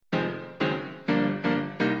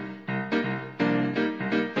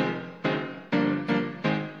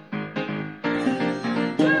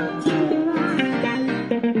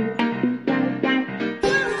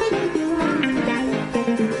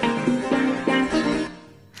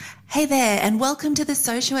Hey there, and welcome to the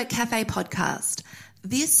Social at Cafe podcast.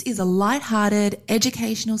 This is a light-hearted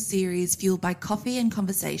educational series fueled by coffee and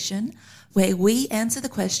conversation where we answer the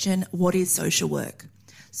question, what is social work?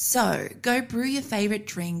 So go brew your favourite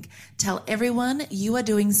drink, tell everyone you are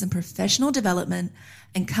doing some professional development,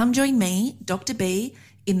 and come join me, Dr. B,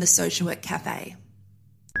 in the Social Work Cafe.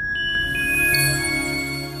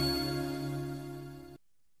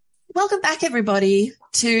 Welcome back, everybody,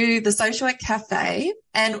 to the Social Work Cafe,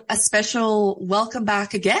 and a special welcome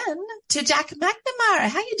back again to Jack McNamara.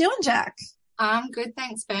 How you doing, Jack? I'm good,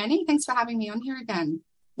 thanks, Bernie. Thanks for having me on here again.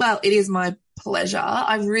 Well, it is my pleasure.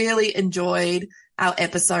 I really enjoyed our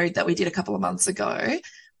episode that we did a couple of months ago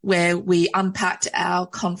where we unpacked our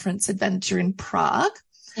conference adventure in Prague.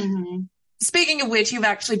 Mm-hmm. Speaking of which, you've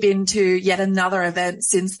actually been to yet another event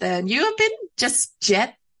since then. You have been just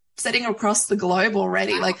jet setting across the globe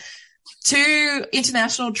already. Wow. Like 2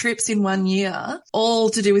 international trips in 1 year, all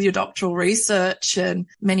to do with your doctoral research and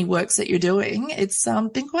many works that you're doing. It's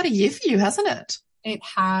been quite a year for you, hasn't it? It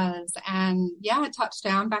has. And yeah, I touched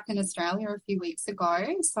down back in Australia a few weeks ago.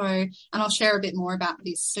 So, and I'll share a bit more about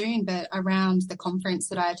this soon, but around the conference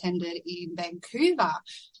that I attended in Vancouver,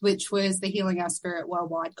 which was the Healing Our Spirit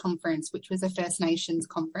Worldwide Conference, which was a First Nations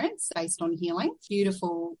conference based on healing.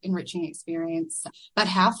 Beautiful, enriching experience. But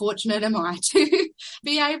how fortunate am I to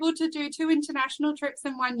be able to do 2 international trips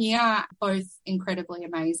in 1 year, both incredibly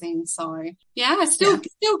amazing. So yeah, still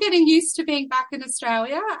getting used to being back in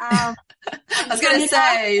Australia. I was going to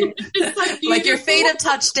say, like your feet have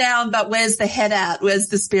touched down, but where's the head at? Where's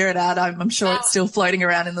the spirit at? I'm sure it's still floating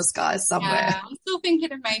around in the sky somewhere. Yeah, I'm still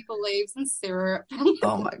thinking of maple leaves and syrup.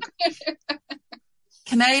 Oh my God.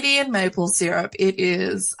 Canadian maple syrup. It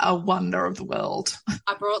is a wonder of the world.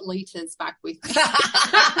 I brought litres back with me.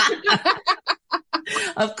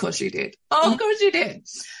 Of course you did. Of course you did.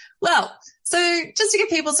 Well, so just to give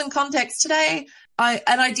people some context today,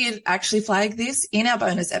 I did actually flag this in our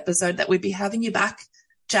bonus episode that we'd be having you back,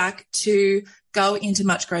 Jack, to go into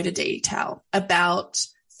much greater detail about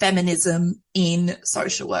feminism in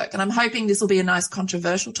social work. And I'm hoping this will be a nice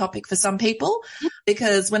controversial topic for some people,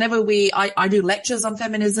 because whenever I do lectures on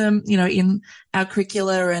feminism, in our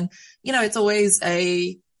curricula, and, it's always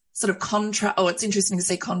a sort of it's interesting to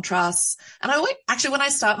see contrasts. And when I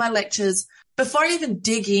start my lectures, before I even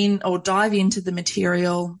dig in or dive into the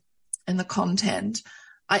material and the content,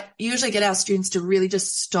 I usually get our students to really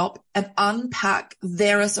just stop and unpack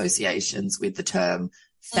their associations with the term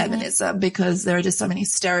feminism, because there are just so many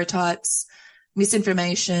stereotypes,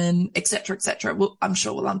 misinformation, et cetera, et cetera. I'm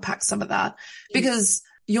sure we'll unpack some of that, because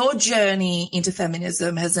your journey into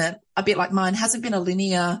feminism a bit like mine, hasn't been a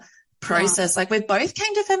linear process. Like we both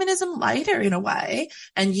came to feminism later in a way,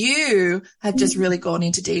 and you have just really gone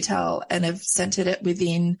into detail and have centered it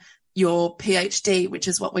within your PhD, which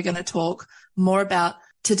is what we're going to talk more about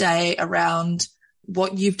today, around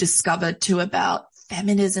what you've discovered too about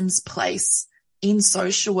feminism's place in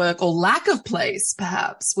social work, or lack of place,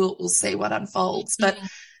 perhaps. We'll see what unfolds. But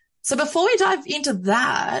so before we dive into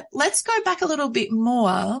that, let's go back a little bit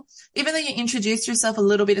more. Even though you introduced yourself a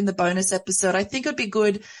little bit in the bonus episode, I think it would be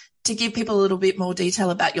good to give people a little bit more detail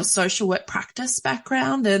about your social work practice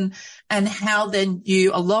background and how then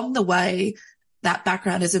you, along the way, that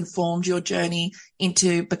background has informed your journey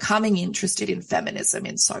into becoming interested in feminism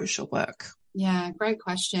in social work. Yeah, great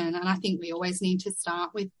question. And I think we always need to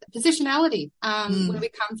start with positionality, where we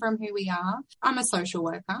come from, who we are. I'm a social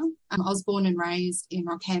worker. I was born and raised in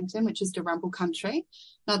Rockhampton, which is Dalrymple country.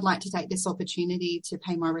 And I'd like to take this opportunity to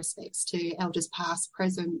pay my respects to elders past,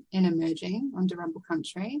 present and emerging on Dalrymple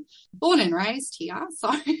country. Born and raised here, so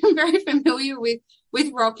I'm very familiar with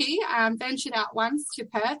Rocky. Ventured out once to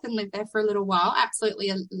Perth and lived there for a little while.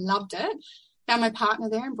 Absolutely loved it. Found my partner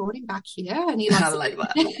there and brought him back here, and he loves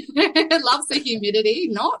loves the humidity,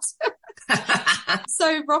 not.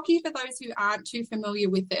 So Rocky, for those who aren't too familiar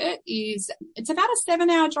with it's about a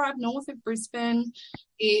 7-hour drive north of Brisbane.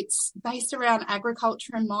 It's based around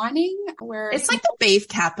agriculture and mining. It's like the beef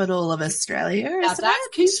capital of Australia, isn't that's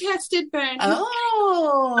it? Contested, Bernie.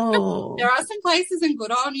 Oh. There are some places in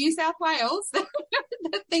good old New South Wales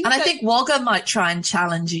I think Wagga might try and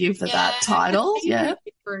challenge you for that title. Yeah.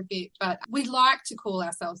 For a bit, but we like to call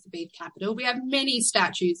ourselves the beef capital. We have many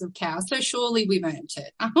statues of cows, so surely we've earned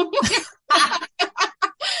it.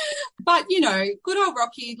 But, good old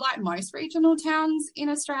Rocky, like most regional towns in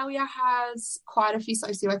Australia, has quite a few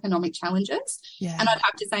socioeconomic challenges. Yeah. And I'd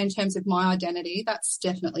have to say, in terms of my identity, that's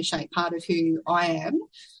definitely shaped part of who I am.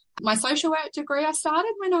 My social work degree, I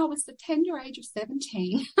started when I was the tender age of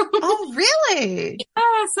 17. Oh, really?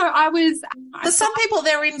 Yeah, so I was... For some people,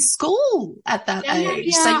 they're in school at that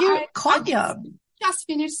age, so you're quite young. just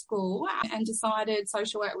finished school and decided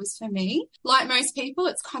social work was for me. Like most people,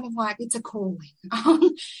 it's kind of like it's a calling.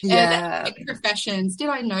 Yeah. Professions. Did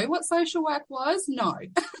I know what social work was? No.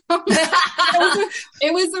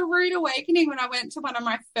 It was a rude awakening when I went to one of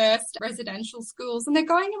my first residential schools, and they're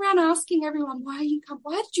going around asking everyone, why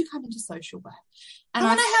did you come into social work? And I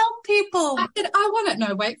want to help people. I said, I want to,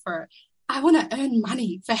 no, wait for it. I want to earn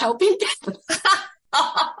money for helping people.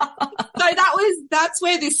 So that's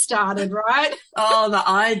where this started, right? Oh, the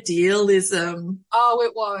idealism. Oh,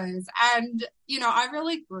 it was. And, I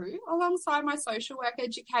really grew alongside my social work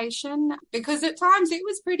education because at times it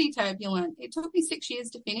was pretty turbulent. It took me 6 years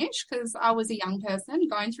to finish because I was a young person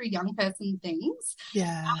going through young person things.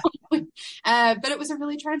 Yeah. But it was a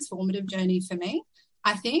really transformative journey for me,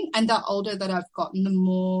 I think. And the older that I've gotten, the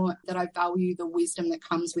more that I value the wisdom that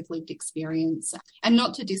comes with lived experience. And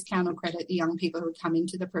not to discount or credit the young people who come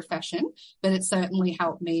into the profession, but it certainly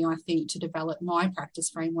helped me, I think, to develop my practice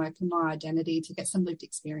framework and my identity to get some lived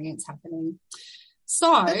experience happening.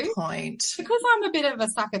 So, good point. Because I'm a bit of a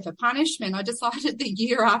sucker for punishment, I decided the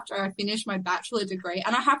year after I finished my bachelor degree,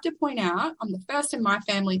 and I have to point out, I'm the first in my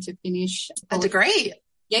family to finish a degree.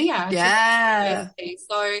 Yeah.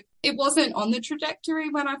 So it wasn't on the trajectory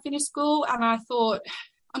when I finished school, and I thought,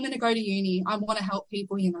 I'm going to go to uni. I want to help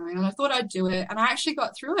people, and I thought I'd do it, and I actually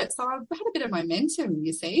got through it. So I've had a bit of momentum,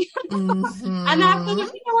 you see. Mm-hmm. And I thought, I'll go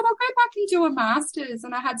back and do a master's.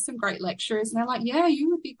 And I had some great lecturers, and they're like, yeah,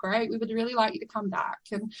 you would be great. We would really like you to come back.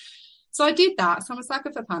 And so I did that. So I'm a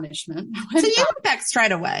sucker for punishment. So you went back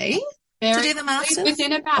straight away to do the master's?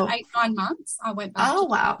 Within about 8-9 months, I went back. Oh,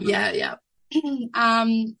 wow. Yeah.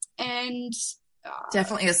 And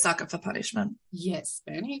definitely a sucker for punishment. Yes,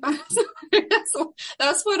 Bernie.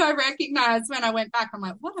 That's what I recognized when I went back. I'm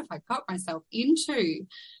like, what have I got myself into?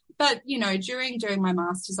 But, during doing my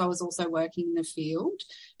master's, I was also working in the field.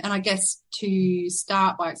 And I guess to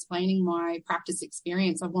start by explaining my practice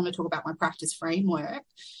experience, I want to talk about my practice framework,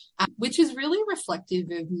 which is really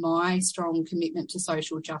reflective of my strong commitment to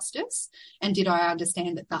social justice. And did I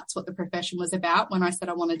understand that that's what the profession was about when I said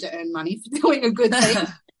I wanted to earn money for doing a good thing?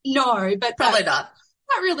 No, but probably not.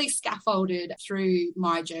 That really scaffolded through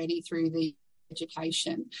my journey through the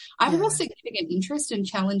education. I have a real significant interest in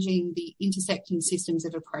challenging the intersecting systems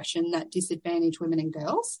of oppression that disadvantage women and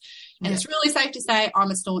girls. And it's really safe to say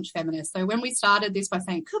I'm a staunch feminist. So when we started this by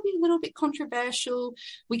saying it could be a little bit controversial,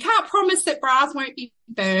 we can't promise that bras won't be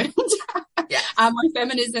burned. My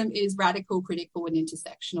feminism is radical, critical and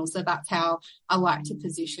intersectional. So that's how I like to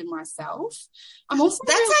position myself. That's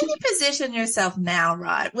how you position yourself now,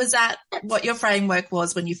 right? Was that what your framework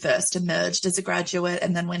was when you first emerged as a graduate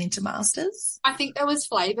and then went into masters? I think there was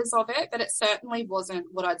flavours of it, but it certainly wasn't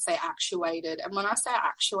what I'd say actuated. And when I say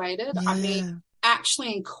actuated, I mean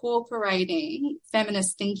actually incorporating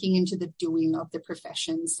feminist thinking into the doing of the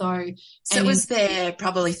profession. So it was there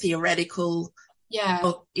probably theoretical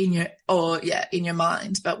in your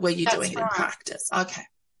mind, but were you doing it in practice? Okay.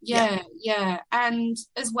 Yeah. And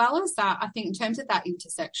as well as that, I think in terms of that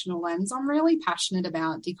intersectional lens, I'm really passionate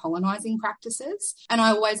about decolonising practices, and I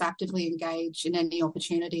always actively engage in any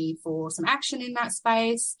opportunity for some action in that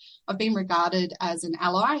space. I've been regarded as an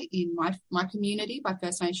ally in my community by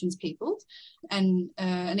First Nations peoples. And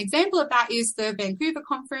an example of that is the Vancouver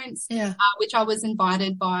conference, which I was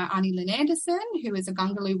invited by Arnie Lynn Anderson, who is a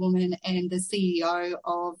Gungaloo woman and the CEO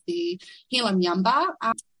of the Healam Yamba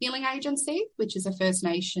Healing Agency, which is a First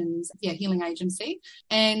Nations healing agency.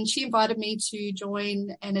 And she invited me to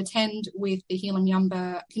join and attend with the Healam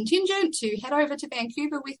Yamba contingent to head over to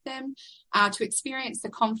Vancouver with them to experience the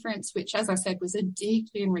conference, which, as I said, was a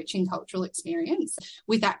deeply enriching cultural experience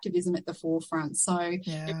with activism at the forefront. So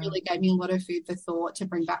it really gave me a lot of food for thought to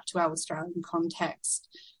bring back to our Australian context.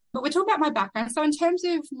 But we're talking about my background. So in terms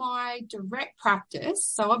of my direct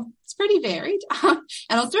practice, it's pretty varied. And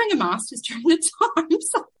I was doing a master's during the time.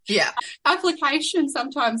 So application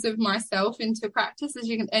sometimes of myself into practice,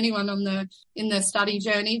 as anyone in the study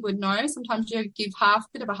journey would know, sometimes you give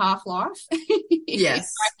bit of a half life in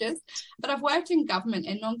practice. But I've worked in government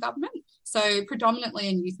and non-government. So predominantly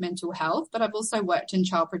in youth mental health, but I've also worked in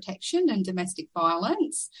child protection and domestic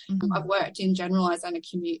violence. Mm-hmm. I've worked in generalised and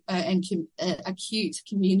acute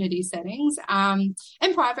community settings and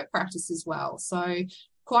private practice as well. So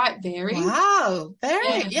quite varied. Wow,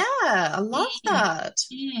 varied. Yeah, I love that.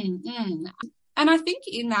 Mm-hmm. And I think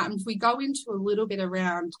in that, if we go into a little bit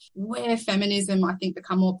around where feminism, I think,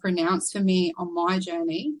 become more pronounced for me on my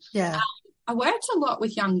journey. I worked a lot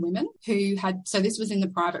with young women who had, so this was in the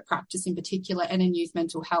private practice in particular and in youth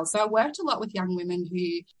mental health. So I worked a lot with young women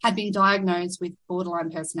who had been diagnosed with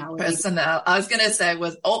borderline personality. I was going to say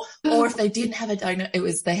or if they didn't have a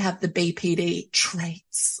diagnosis, they have the BPD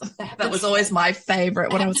traits. That was always my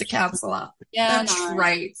favorite when I was a counsellor. Yeah,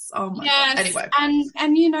 traits. Oh my God. Anyway.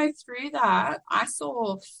 And, you know, through that, I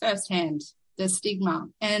saw firsthand the stigma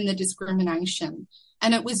and the discrimination,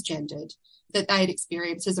 and it was gendered, that they had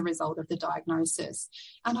experienced as a result of the diagnosis.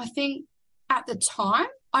 And I think at the time,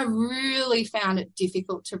 I really found it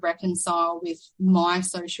difficult to reconcile with my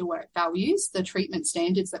social work values, the treatment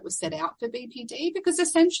standards that were set out for BPD, because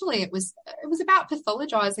essentially it was about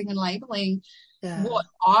pathologizing and labeling what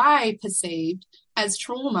I perceived as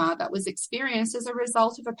trauma that was experienced as a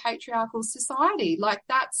result of a patriarchal society. Like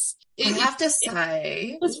I have to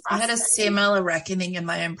say, I had a similar reckoning in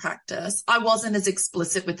my own practice. I wasn't as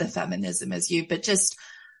explicit with the feminism as you, but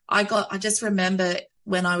I just remember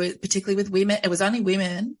when I was, particularly with women, it was only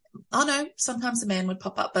women. Oh no, sometimes a man would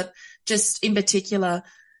pop up, but just in particular,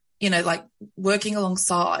 you know, like working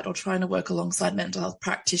alongside or trying to work alongside mental health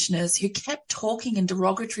practitioners who kept talking in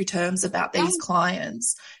derogatory terms about these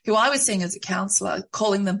clients who I was seeing as a counsellor,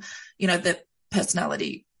 calling them, you know, the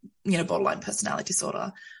personality, you know, borderline personality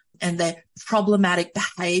disorder and their problematic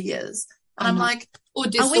behaviours. And I'm like, or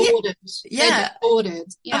disordered. Disordered.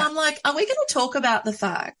 Yeah. And I'm like, are we going to talk about the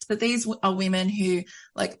fact that these are women who,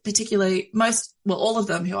 like, particularly all of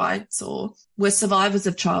them who I saw were survivors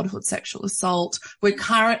of childhood sexual assault, were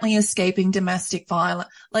currently escaping domestic violence.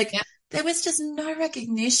 Like, there was just no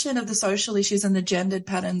recognition of the social issues and the gendered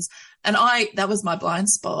patterns. And that was my blind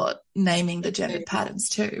spot, naming the gendered patterns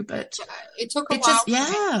too. But it took a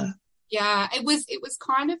while. Yeah, it was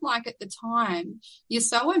kind of like at the time you're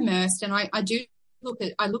so immersed, and I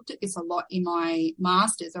looked at this a lot in my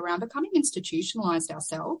master's around becoming institutionalized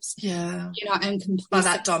ourselves. Yeah. You know, and complicit by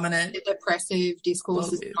that dominant depressive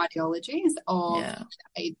discourses and ideologies of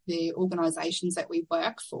the organizations that we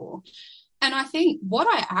work for. And I think what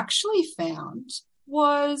I actually found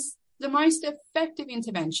was the most effective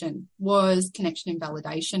intervention was connection and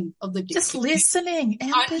validation of the just listening,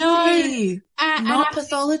 empathy, not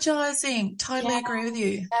pathologizing. Totally agree with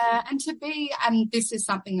you. And this is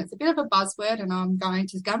something that's a bit of a buzzword, and I'm going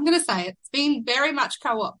to say it. It's been very much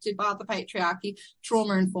co-opted by the patriarchy.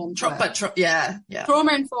 Trauma-informed work.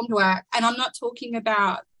 Trauma-informed work, and I'm not talking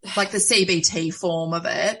about like the CBT form of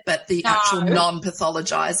it, but the actual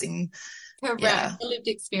non-pathologizing. Correct, the lived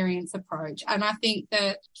experience approach. And I think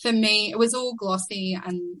that for me, it was all glossy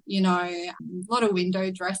and, you know, a lot of window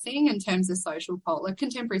dressing in terms of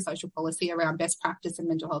contemporary social policy around best practice and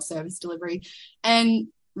mental health service delivery. And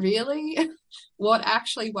really what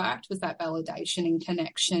actually worked was that validation and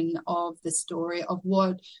connection of the story of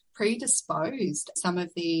what predisposed some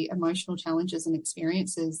of the emotional challenges and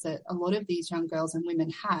experiences that a lot of these young girls and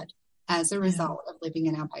women had as a result of living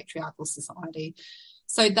in our patriarchal society.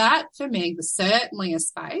 So that, for me, was certainly a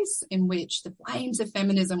space in which the flames of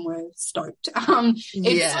feminism were stoked.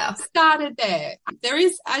 It started there. There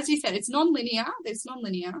is, as you said, it's non-linear. There's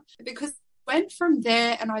non-linear because I went from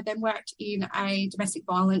there and I then worked in a domestic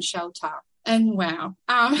violence shelter. And wow.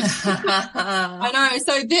 I know.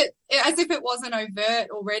 So that, as if it wasn't overt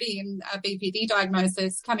already in a BPD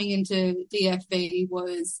diagnosis, coming into DFV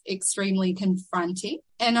was extremely confronting.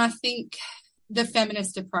 And I think the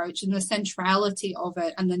feminist approach and the centrality of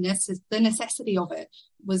it and the necessity of it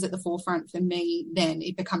was at the forefront for me then.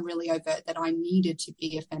 It became really overt that I needed to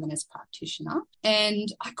be a feminist practitioner. And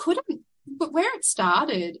I couldn't, but where it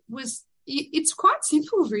started was, it's quite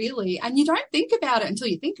simple really, and you don't think about it until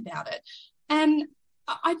you think about it. And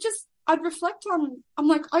I'd reflect on, I'm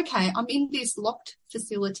like, okay, I'm in this locked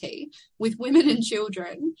facility with women and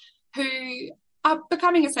children who are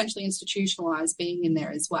becoming essentially institutionalized being in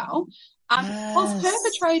there as well. Whilst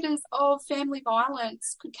perpetrators of family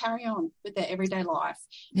violence could carry on with their everyday life.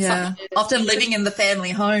 Yeah, often living in the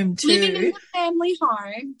family home too. Living in the family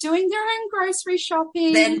home, doing their own grocery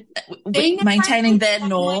shopping. Then maintaining their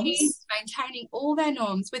norms. Maintaining all their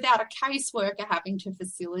norms without a caseworker having to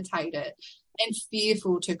facilitate it and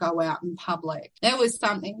fearful to go out in public. There was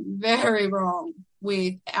something very wrong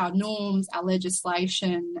with our norms, our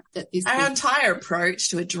legislation. Our entire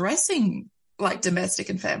approach to addressing like domestic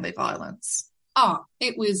and family violence.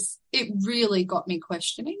 It really got me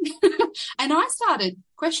questioning. And I started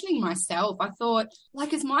questioning myself. I thought,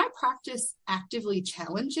 like, is my practice actively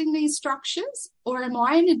challenging these structures, or am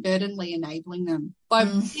I inadvertently enabling them by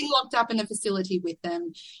being locked up in a facility with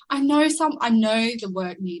them? I know the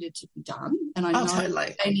work needed to be done, and I know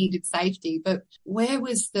they needed safety, but where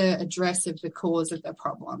was the address of the cause of the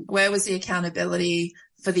problem? Where was the accountability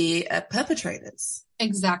for the perpetrators.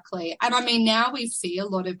 Exactly. And I mean, now we see a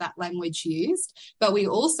lot of that language used, but we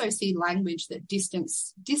also see language that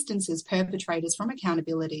distances perpetrators from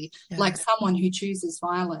accountability, like someone who chooses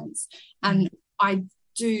violence. And I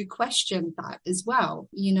do question that as well,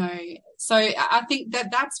 you know. So I think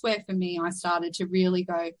that that's where, for me, I started to really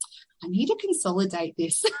go, I need to consolidate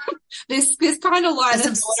this, this kind of line. There's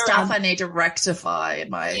some stuff I need to rectify in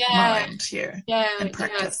my mind here and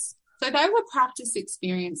practice. So they were practice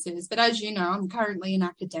experiences, but as you know, I'm currently an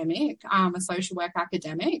academic, a social work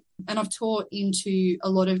academic, and I've taught into a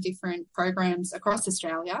lot of different programs across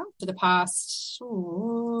Australia for the past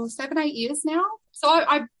 7-8 years now. So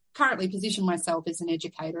I currently position myself as an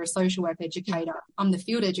educator, a social work educator. I'm the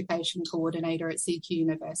field education coordinator at CQ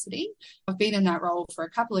University. I've been in that role for a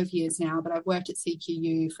couple of years now, but I've worked at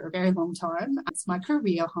CQU for a very long time. It's my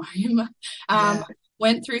career home.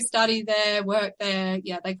 Went through study there, worked there.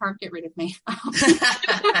 Yeah, they can't get rid of me.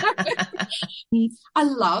 I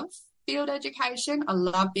love field education. I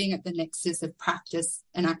love being at the nexus of practice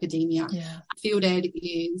and academia. Field ed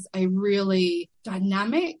is a really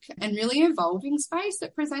dynamic and really evolving space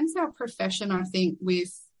that presents our profession, I think, with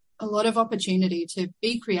a lot of opportunity to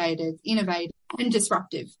be creative, innovative, and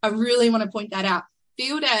disruptive. I really want to point that out.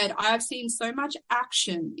 Field ed, I have seen so much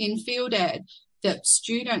action in field ed that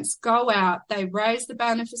students go out, they raise the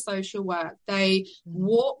banner for social work, they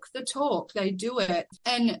walk the talk, they do it,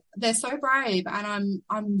 and they're so brave. And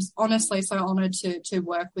I'm honestly so honoured to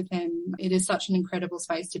work with them. It is such an incredible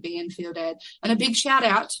space to be in field ed. And a big shout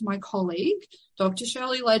out to my colleague, Dr.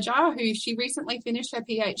 Shirley Ledger, who she recently finished her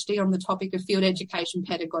PhD on the topic of field education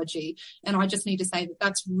pedagogy. And I just need to say that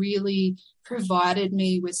that's really provided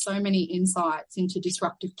me with so many insights into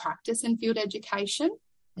disruptive practice in field education.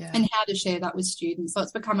 And how to share that with students. So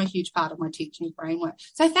it's become a huge part of my teaching framework.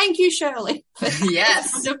 So thank you, Shirley.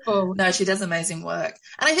 Yes. Wonderful. No, she does amazing work.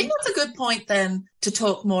 And I think that's a good point then to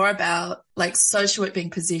talk more about like social work being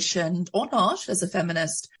positioned or not as a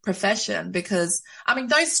feminist profession, because I mean,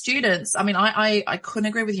 those students, I mean, I couldn't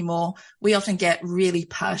agree with you more. We often get really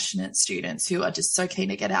passionate students who are just so keen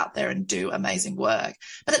to get out there and do amazing work.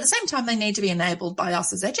 But at the same time, they need to be enabled by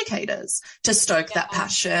us as educators to stoke that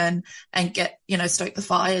passion and get, stoke the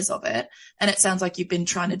fires of it. And it sounds like you've been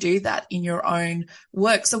trying to do that in your own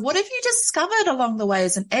work. So what have you discovered along the way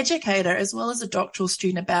as an educator as well as a doctoral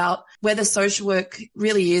student about whether social work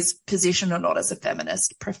really is positioned or not as a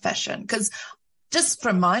feminist profession? Because just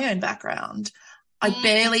from my own background, I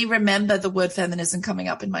barely remember the word feminism coming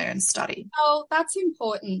up in my own study. Oh, that's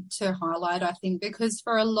important to highlight, I think, because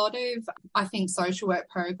for a lot of, I think, social work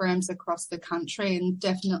programs across the country, and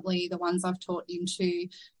definitely the ones I've taught into,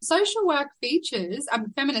 social work features,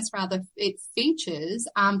 feminist rather, it features,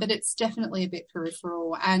 but it's definitely a bit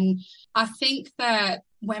peripheral. And I think that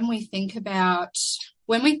when we think about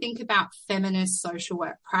feminist social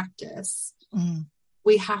work practice,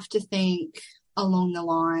 we have to think along the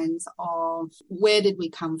lines of where did we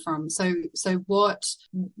come from? So what's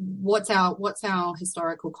our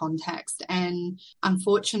historical context? And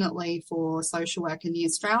unfortunately for social work in the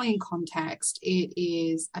Australian context, it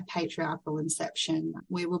is a patriarchal inception.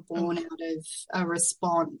 We were born out of a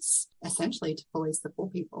response essentially to police the poor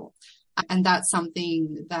people. And that's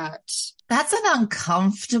something that's an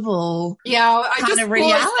uncomfortable kind of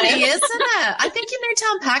reality, isn't it? I think you need to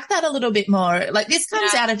unpack that a little bit more. Like this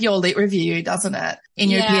comes out of your lit review, doesn't it? In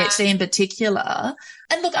your PhD in particular.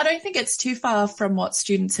 And look, I don't think it's too far from what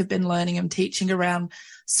students have been learning and teaching around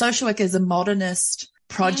social work as a modernist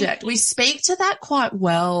project. We speak to that quite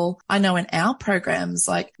well, I know, in our programs,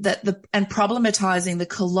 like that and problematizing the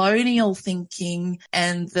colonial thinking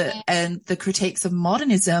and the critiques of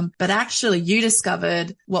modernism. But actually you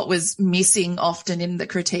discovered what was missing often in the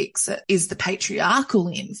critiques is the patriarchal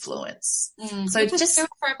influence. So it's just so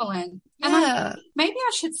prevalent. And maybe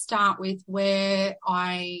I should start with where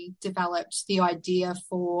I developed the idea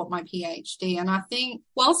for my PhD. And I think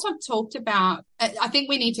whilst I've talked about, I think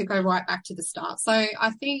we need to go right back to the start. So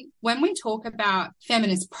I think when we talk about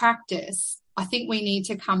feminist practice, I think we need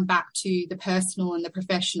to come back to the personal and the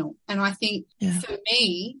professional. And I think for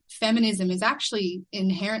me, feminism is actually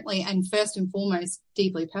inherently and first and foremost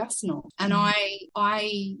deeply personal. And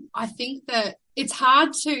I think that it's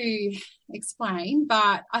hard to explain,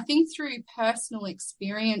 but I think through personal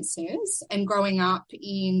experiences and growing up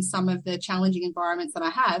in some of the challenging environments that I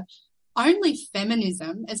have, only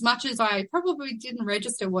feminism, as much as I probably didn't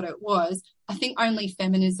register what it was, I think only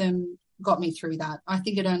feminism got me through that. I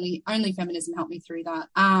think only feminism helped me through that.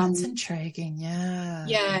 That's intriguing. Yeah.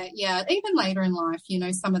 Yeah. Even later in life,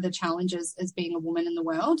 some of the challenges as being a woman in the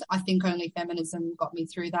world, I think only feminism got me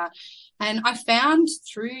through that. And I found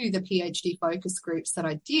through the PhD focus groups that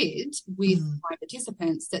I did with my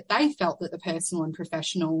participants that they felt that the personal and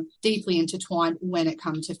professional deeply intertwined when it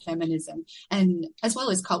comes to feminism, and as well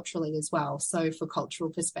as culturally as well. So for cultural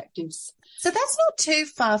perspectives. So that's not too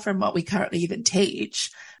far from what we currently even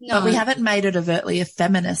teach, No. but we haven't made it overtly a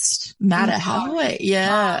feminist matter, have we?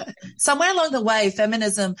 Yeah. No. Somewhere along the way,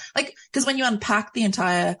 feminism, because when you unpack the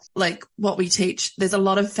entire, what we teach, there's a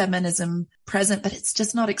lot of feminism present, but it's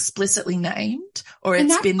just not explicitly named, or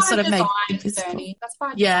it's been sort of made invisible. That's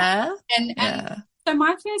by design. Yeah. And so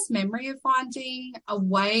my first memory of finding a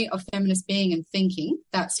way of feminist being and thinking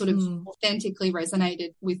that sort of authentically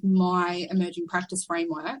resonated with my emerging practice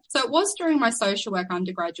framework. So it was during my social work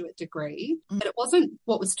undergraduate degree, but it wasn't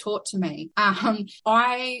what was taught to me.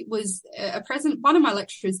 I was one of my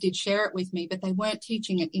lecturers did share it with me, but they weren't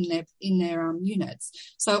teaching it in their units.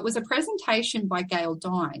 So it was a presentation by Gail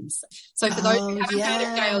Dines. So for those who haven't heard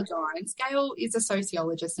of Gail Dines, Gail is a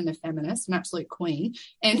sociologist and a feminist, an absolute queen.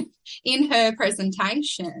 And in her presentation,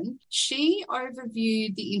 she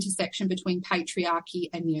overviewed the intersection between patriarchy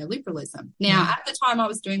and neoliberalism. Now, at the time I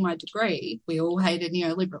was doing my degree, we all hated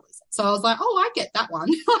neoliberalism. So I was like, I get that one.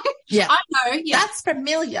 I know. Yeah.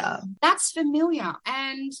 That's familiar.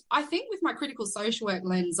 And I think with my critical social work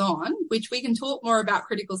lens on, which we can talk more about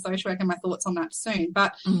critical social work and my thoughts on that soon,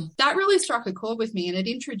 but that really struck a chord with me, and it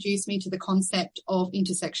introduced me to the concept of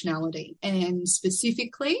intersectionality, and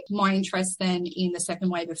specifically my interest then in the second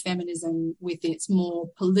wave of feminism with its more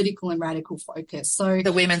political and radical focus. So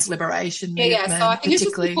the women's liberation movement. So I think it's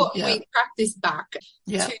just important we track this back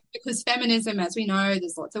because feminism, as we know,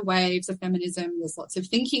 there's lots of waves of feminism, there's lots of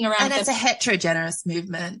thinking around and it's a heterogeneous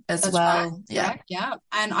movement as well. Right. Yeah.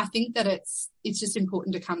 And I think that it's just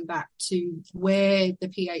important to come back to where the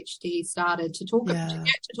PhD started to get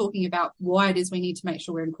to talking about why it is we need to make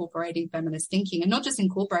sure we're incorporating feminist thinking, and not just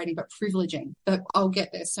incorporating but privileging. But I'll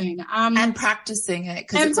get there soon. And practicing it,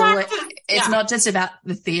 because it's not just about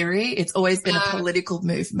the theory. It's always been a political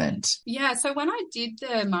movement. Yeah. So when I did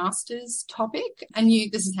the master's topic, and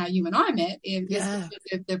this is how you and I met,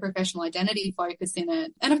 the professional identity focus in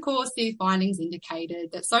it. And of course, the findings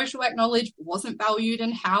indicated that social work knowledge wasn't valued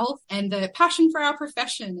in health, and the passion for our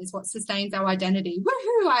profession is what sustains our identity.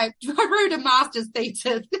 Woohoo! I wrote a master's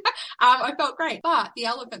thesis. I felt great. But the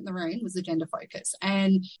elephant in the room was the gender focus.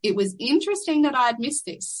 And it was interesting that I'd missed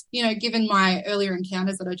this, given my earlier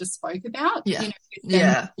encounters that I just spoke about, in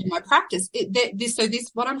my practice.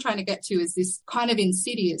 What I'm trying to get to is this kind of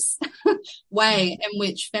insidious way in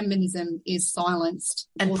which feminism is silenced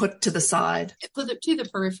and put to the side, to the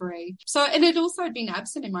periphery. So, and it also had been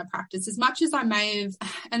absent in my practice as much as I may have,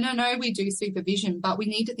 and I know we do supervision, but we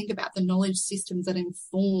need to think about the knowledge systems that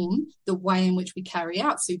inform the way in which we carry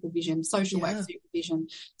out supervision, social work supervision.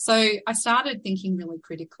 So I started thinking really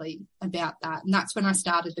critically about that, and that's when I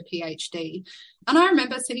started the PhD. And I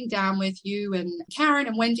remember sitting down with you and Karen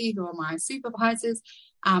and Wendy, who are my supervisors,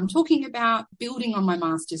 talking about building on my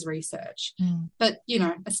master's research. But,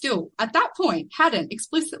 I still, at that point, hadn't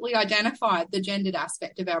explicitly identified the gendered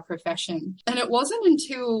aspect of our profession. And it wasn't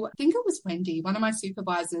until, I think it was Wendy, one of my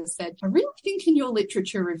supervisors, said, I really think in your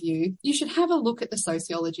literature review, you should have a look at the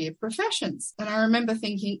sociology of professions. And I remember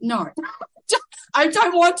thinking, no, I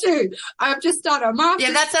don't want to. I've just done a master's.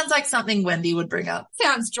 Yeah, that sounds like something Wendy would bring up.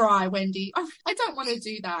 Sounds dry, Wendy. I don't want to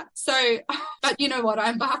do that. So, but you know what?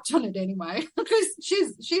 I embarked on it anyway because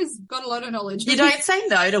she's got a lot of knowledge. You don't say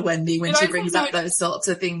no to Wendy when she brings up those sorts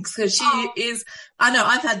of things, because she is, I know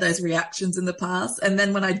I've had those reactions in the past, and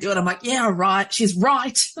then when I do it, I'm like, yeah, right. She's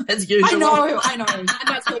right, as usual. I know. And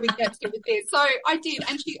that's where we get to with this. So I did.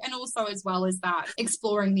 And also as well as that,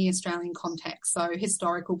 exploring the Australian context. So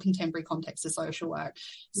historical, contemporary context of social work.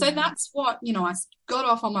 So that's what, I got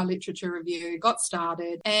off on my literature review, got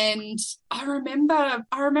started. And I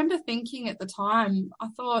remember thinking at the time, I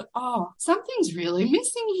thought, something's really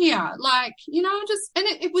missing here.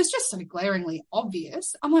 It was just so glaringly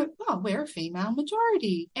obvious. I'm like, we're a female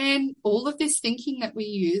majority. And all of this thinking that we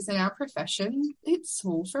use in our profession, it's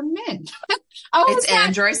all from men. It's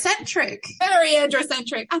androcentric. Very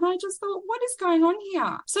androcentric. And I just thought, what is going on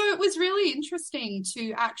here? So it was really interesting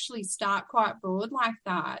to actually start quite broad like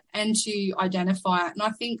that and to identify it. And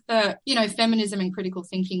I think that, you know, feminism and critical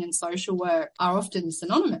thinking and social work are often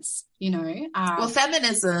synonymous. You know, well,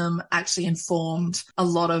 feminism actually informed a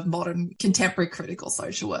lot of modern contemporary critical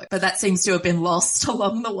social work, but that seems to have been lost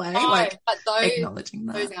along the way. But acknowledging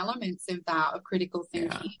that. Those elements of that, of critical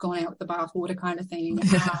thinking, gone out with the bathwater kind of thing.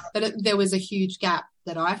 There was a huge gap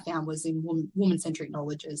that I found was in woman-centric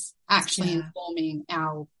knowledges, actually informing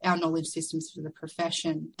our knowledge systems for the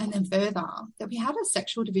profession. And then further, that we had a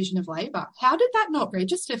sexual division of labour. How did that not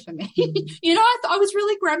register for me? You know, I was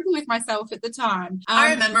really grumpy with myself at the time.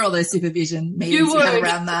 I remember all those supervision meetings we had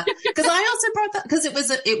around that, because I also brought that, because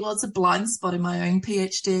it was a blind spot in my own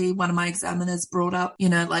PhD. One of my examiners brought up, you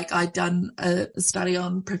know, like I'd done a study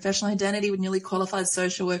on professional identity with newly qualified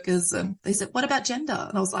social workers, and they said, what about gender?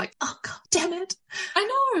 And I was like, oh God damn it. I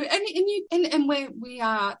know. And where we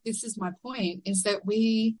are, this is my point, is that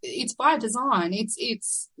it's by design.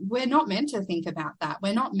 We're not meant to think about that.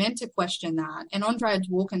 We're not meant to question that. And Andrea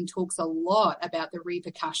Dworkin talks a lot about the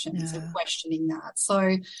repercussions of questioning that.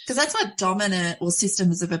 So, because that's what dominant or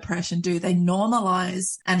systems of oppression do. They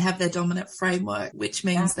normalize and have their dominant framework, which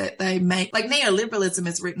means that they make, like, neoliberalism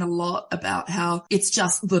has written a lot about how it's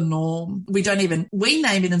just the norm. We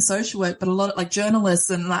name it in social work, but a lot of, like, journalists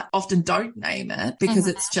and that often don't name it because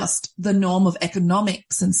it's just the norm of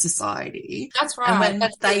economics and society. That's right. And when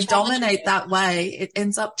they dominate that way, it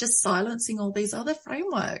ends up just silencing all these other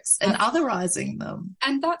frameworks and otherizing them.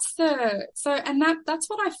 And that's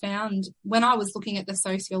what I found when I was looking at the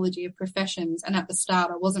sociology of professions. And at the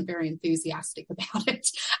start, I wasn't very enthusiastic about it.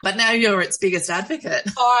 But now you're its biggest advocate.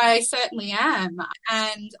 I certainly am.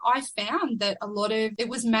 And I found that it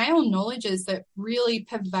was male knowledges that really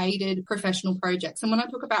pervaded professional projects. And when I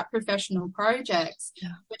talk about professional projects,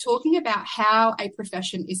 we're talking about how a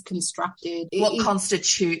profession is constructed. What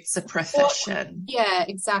constitutes a profession? Yeah,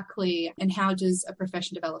 exactly. And how does a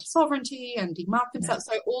profession develop sovereignty and demark themselves?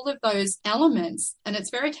 So all of those elements, and it's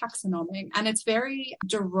very taxonomic and it's very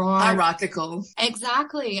derived. Hierarchical.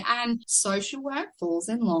 Exactly. And social work falls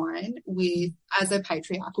in line with as a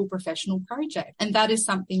patriarchal professional project. And that is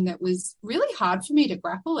something that was really hard for me to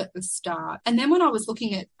grapple at the start. And then when I was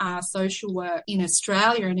looking at social work in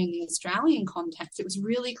Australia and in the Australian context, it was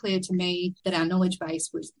really clear to me that our knowledge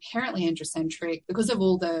base was inherently androcentric because of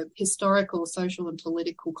all the historical, social and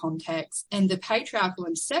political context. And the patriarchal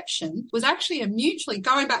inception was actually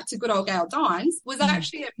going back to good old Gail Dines, was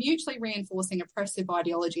actually a mutually reinforcing oppressive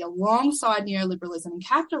ideology alongside neoliberalism and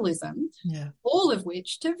capitalism, all of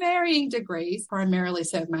which to varying degrees primarily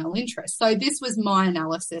serve male interests. So this was my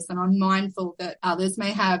analysis, and I'm mindful that others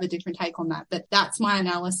may have a different take on that, but that's my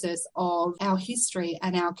analysis of our history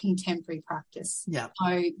and our contemporary practice. Yeah. So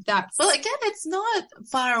well, again, it's not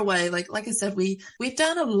far away. Like I said, we've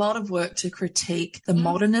done a lot of work to critique the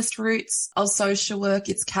modernist roots of social work.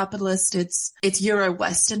 It's capitalist, it's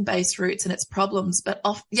Euro-Western based roots and its problems, but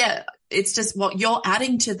it's just what you're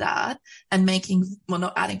adding to that and making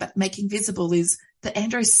visible is the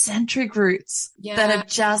androcentric roots that have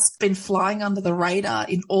just been flying under the radar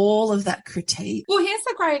in all of that critique. Well, here's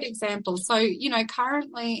a great example. So, you know,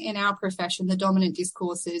 currently in our profession, the dominant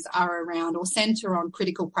discourses are around or centre on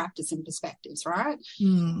critical practice and perspectives, right?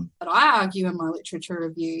 But I argue in my literature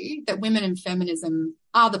review that women and feminism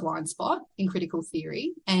are the blind spot in critical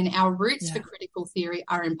theory, and our roots for critical theory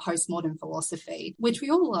are in postmodern philosophy, which we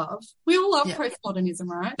all love. We all love postmodernism,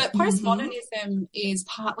 right? But postmodernism is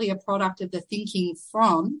partly a product of the thinking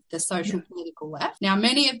from the social political left. Now,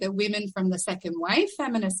 many of the women from the second wave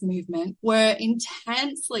feminist movement were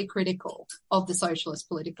intensely critical of the socialist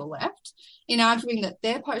political left in arguing that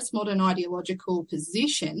their postmodern ideological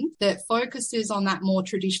position that focuses on that more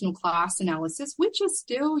traditional class analysis, which is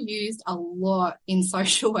still used a lot in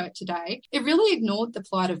social work today, it really ignored the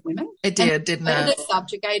plight of women. It did, didn't it? It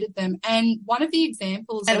subjugated them. And one of the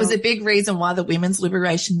examples... And it was a big reason why the women's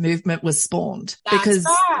liberation movement was spawned. Because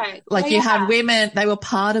you had women, they were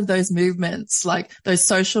part of those movements, like those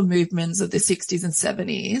social movements of the 60s and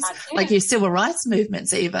 70s, like your civil rights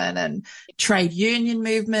movements even, and trade union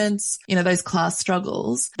movements, you know, those class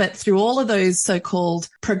struggles. But through all of those so-called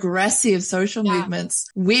progressive social movements,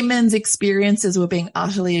 women's experiences were being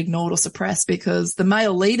utterly ignored or suppressed because the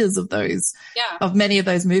male leaders of of many of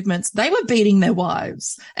those movements, they were beating their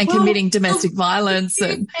wives and committing domestic violence.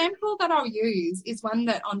 The example that I'll use is one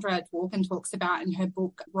that Andrea Dworkin talks about in her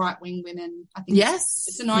book, Right Wing Women. I think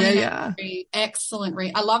it's a 1993 excellent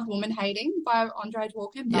read. I loved Woman Hating by Andrea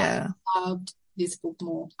Dworkin, but I loved this book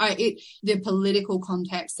more. The political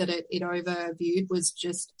context that it overviewed was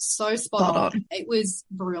just so spot on. It was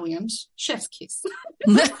brilliant. Chef's kiss.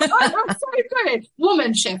 So good.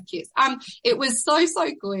 Woman chef kiss. It was so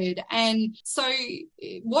good. And so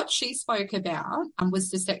what she spoke about was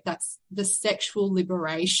the sexual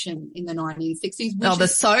liberation in the 1960s. The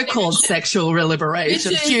so-called sexual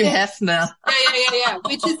liberation. Hugh Hefner. Yeah.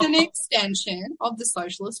 Which is an extension of the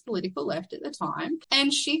socialist political left at the time.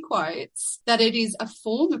 And she quotes that it is a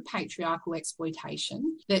form of patriarchal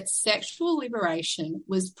exploitation, that sexual liberation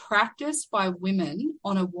was practiced by women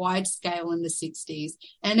on a wide scale in the 60s,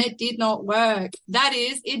 and it did not work. That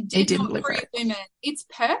is, it did not free women. Its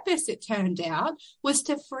purpose, it turned out, was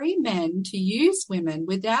to free men to use women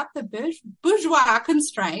without the bourgeois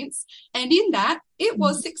constraints, and in that, it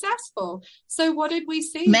was successful. So what did we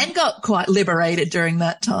see? Men got quite liberated during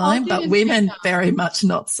that time, but women very much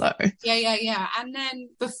not so. Yeah. And then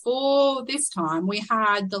before this time, we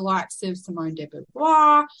had the likes of Simone de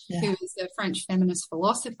Beauvoir, who was a French feminist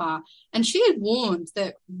philosopher, and she had warned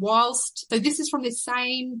that so this is from the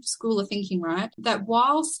same school of thinking, right, that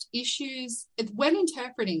when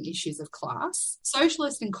interpreting issues of class,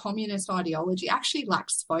 socialist and communist ideology actually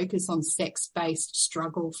lacks focus on sex-based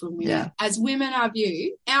struggle for women. Yeah. As women are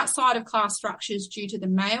viewed outside of class structures due to the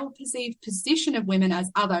male perceived position of women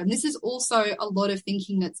as other. And this is also a lot of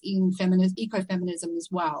thinking that's in ecofeminism as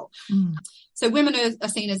well. So women are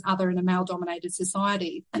seen as other in a male-dominated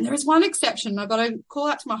society. And there is one exception. I've got to call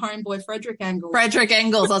out to my homeboy, Frederick Engels.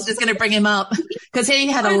 I was just going to bring him up because he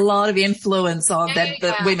had a lot of influence on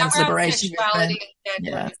the women's liberation movement.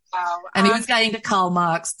 Yeah. Well. And he was going to Karl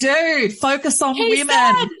Marx, dude, focus on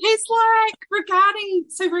women. He's like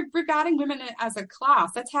regarding women as a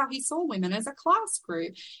class. That's how he saw women, as a class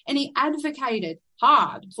group. And he advocated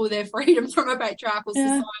hard for their freedom from a patriarchal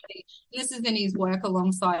society. And this is in his work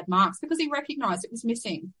alongside Marx, because he recognised it was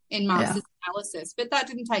missing in Marx's analysis. But that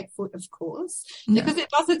didn't take foot, of course, because it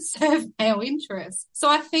doesn't serve male interests. So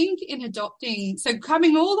I think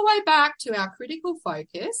coming all the way back to our critical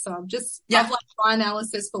focus, so I've like my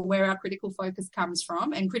analysis for where our critical focus comes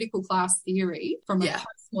from, and critical class theory from a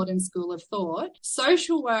postmodern school of thought.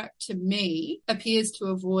 Social work, to me, appears to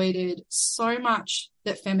have avoided so much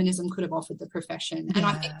that feminism could have offered the profession. And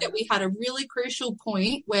I think that we had a really crucial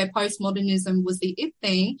point where postmodernism was the it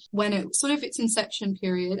thing when it sort of its inception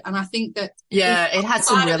period. And I think that it had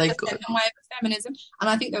some really good wave of feminism. And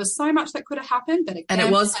I think there was so much that could have happened. But again, and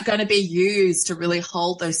it was going to be used to really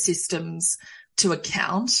hold those systems to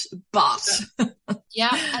account, but and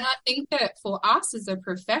I think that for us as a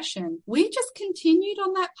profession, we just continued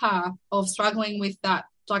on that path of struggling with that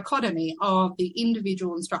dichotomy of the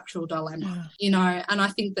individual and structural dilemma, and I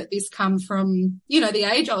think that this comes from, the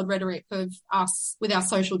age-old rhetoric of us with our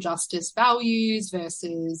social justice values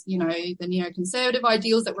versus, the neoconservative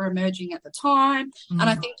ideals that were emerging at the time. And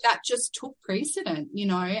I think that just took precedent,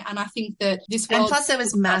 and I think that this world... And plus there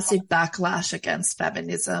was massive backlash against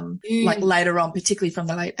feminism, like later on, particularly from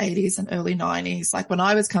the late 80s and early 90s. Like when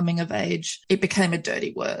I was coming of age, it became a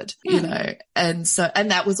dirty word, and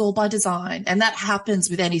that was all by design. And that happens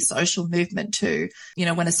with any social movement too.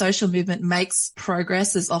 When a social movement makes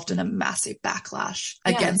progress, there's often a massive backlash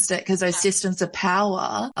against it, because those systems of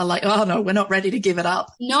power are like, oh no, we're not ready to give it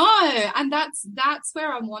up. No, and that's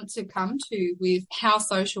where I want to come to with how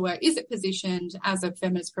social work, is it positioned as a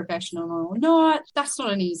feminist professional or not? That's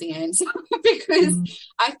not an easy answer because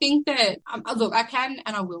I think that,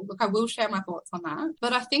 I will share my thoughts on that,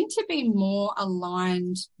 but I think to be more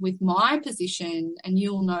aligned with my position, and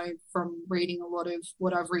you'll know from reading a lot of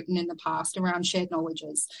what I've written in the past around shared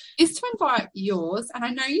knowledges, is to invite yours. And I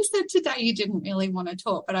know you said today you didn't really want to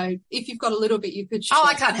talk, but if you've got a little bit, you could share. Oh,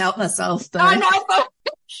 I can't help myself though. I know.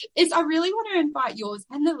 I really want to invite yours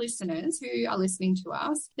and the listeners who are listening to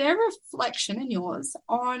us, their reflection and yours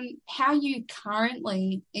on how you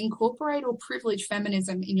currently incorporate or privilege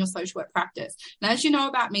feminism in your social work practice. And as you know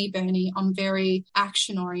about me, Bernie, I'm very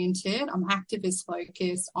action oriented. I'm activist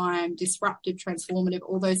focused. I'm disruptive, transformative,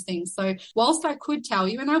 all those things. So whilst I could tell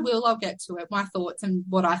you, and I'll get to it, my thoughts and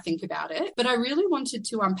what I think about it, but I really wanted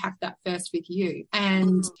to unpack that first with you.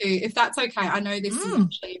 And if that's okay, I know this is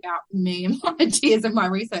actually about me and my ideas and my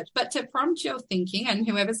research, but to prompt your thinking, and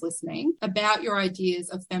whoever's listening, about your ideas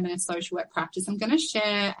of feminist social work practice, I'm going to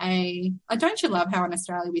share don't you love how in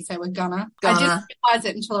Australia we say we're gonna? I didn't realise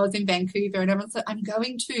it until I was in Vancouver and everyone said, I'm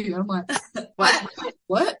going to. I'm like,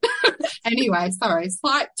 what? Anyway, sorry,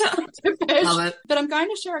 slight diversion. But I'm going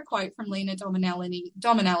to share a quote from Lena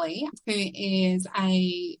Dominelli, who is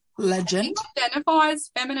a Legend. She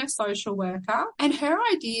identifies feminist social worker, and her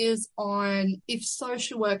ideas on if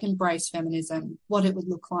social work embraced feminism, what it would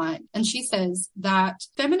look like. And she says that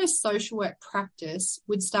feminist social work practice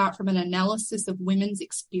would start from an analysis of women's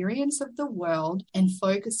experience of the world and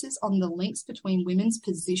focuses on the links between women's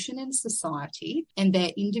position in society and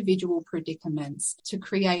their individual predicaments to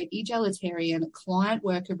create egalitarian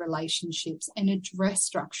client-worker relationships and address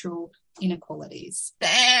structural inequalities.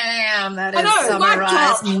 Damn, that is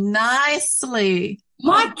summarized nicely.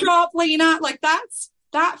 Mic drop, Lena. Like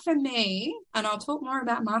that for me, and I'll talk more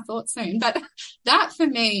about my thoughts soon, but that for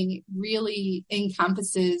me really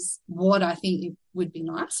encompasses what I think it would be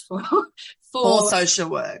nice for social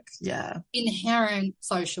work. Yeah. Inherent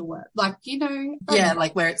social work. Like,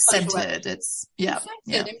 like where it's centered. It's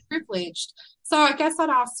centered and privileged. So I guess I'd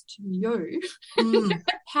ask you,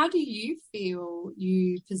 how do you feel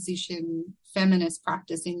you position feminist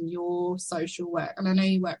practice in your social work? And I know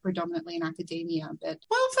you work predominantly in academia, but...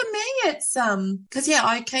 Well, for me, it's, because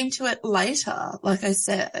I came to it later, like I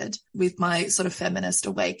said, with my sort of feminist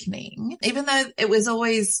awakening, even though it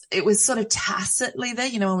was sort of tacitly there,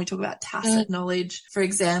 when we talk about tacit knowledge, for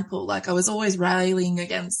example, like I was always railing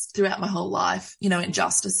against throughout my whole life,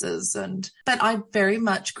 injustices but I very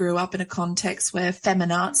much grew up in a context where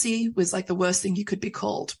feminazi was like the worst thing you could be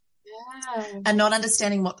called. And not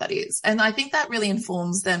understanding what that is. And I think that really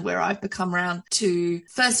informs then where I've become around to,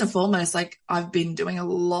 first and foremost, like I've been doing a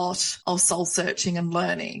lot of soul searching and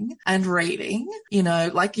learning and reading,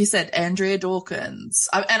 like you said, Andrea Dawkins.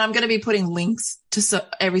 And I'm going to be putting links to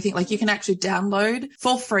everything. Like you can actually download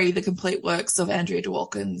for free the complete works of Andrea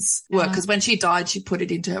Dawkins' work, because when she died, she put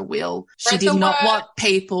it into her will. She did not want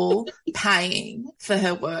people paying for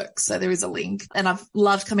her work. So there is a link. And I've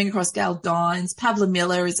loved coming across Gail Dines. Pamela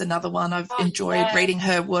Miller is another one I've enjoyed reading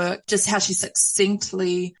her work, just how she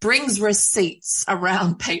succinctly brings receipts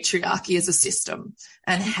around patriarchy as a system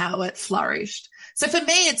and how it flourished. So for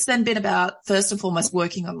me, it's then been about, first and foremost,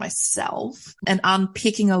 working on myself and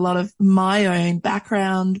unpicking a lot of my own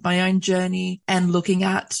background, my own journey, and looking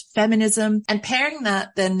at feminism and pairing that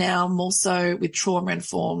then now more so with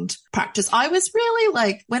trauma-informed practice. I was really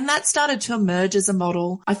like, when that started to emerge as a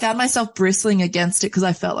model, I found myself bristling against it because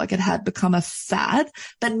I felt like it had become a fad.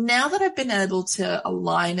 But now that I've been able to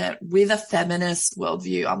align it with a feminist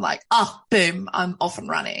worldview, I'm like, boom, I'm off and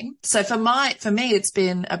running. So for me, it's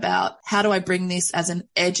been about how do I bring this as an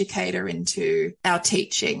educator into our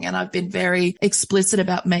teaching? And I've been very explicit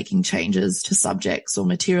about making changes to subjects or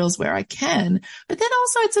materials where I can. But then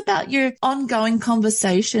also it's about your ongoing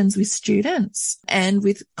conversations with students and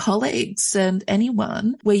with colleagues and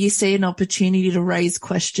anyone where you see an opportunity to raise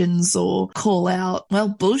questions or call out,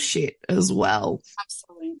 bullshit as well. Absolutely.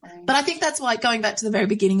 But I think that's why, going back to the very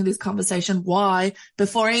beginning of this conversation, why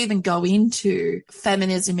before I even go into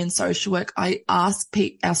feminism in social work, I ask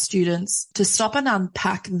our students to stop and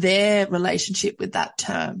unpack their relationship with that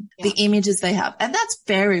term, the images they have. And that's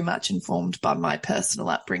very much informed by my personal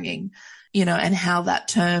upbringing, and how that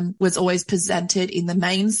term was always presented in the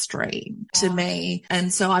mainstream to me.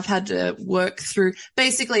 And so I've had to work through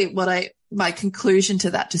basically my conclusion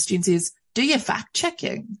to that to students is do your fact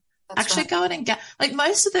checking. That's actually go in and get, like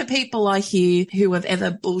most of the people I hear who have ever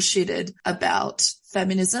bullshitted about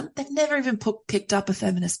feminism, they've never even picked up a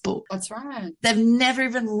feminist book. That's right. They've never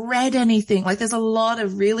even read anything. Like there's a lot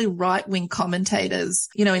of really right-wing commentators,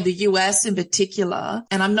 in the US in particular,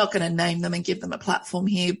 and I'm not going to name them and give them a platform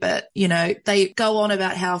here, but, they go on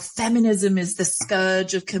about how feminism is the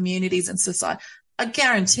scourge of communities and society. I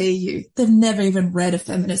guarantee you they've never even read a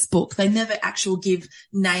feminist book. They never actually give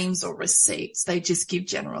names or receipts. They just give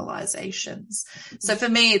generalizations. So for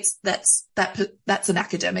me, that's an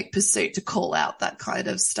academic pursuit to call out that kind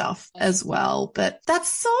of stuff as well. But that's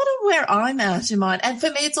sort of where I'm at in mine. And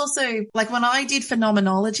for me, it's also like when I did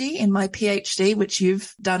phenomenology in my PhD, which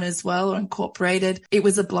you've done as well or incorporated, it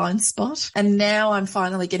was a blind spot. And now I'm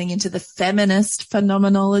finally getting into the feminist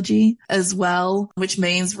phenomenology as well, which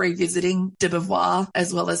means revisiting de Beauvoir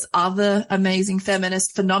as well as other amazing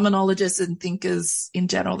feminist phenomenologists and thinkers in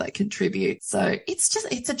general that contribute. So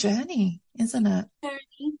it's a journey, isn't it?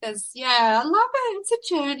 I love it. It's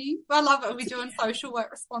a journey. I love it. We're doing social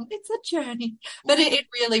work response. It's a journey, but it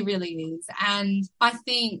really, really is. And I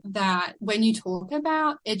think that when you talk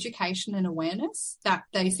about education and awareness, that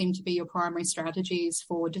they seem to be your primary strategies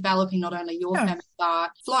for developing not only your feminist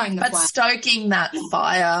art, flying the flag, but stoking that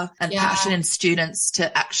fire and passion in students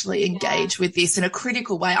to actually engage with this in a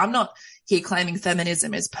critical way. I'm not here claiming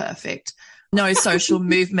feminism is perfect. no social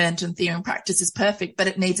movement and theory and practice is perfect, but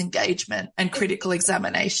it needs engagement and critical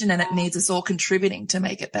examination, and it needs us all contributing to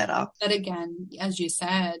make it better. But again, as you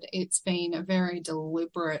said, it's been a very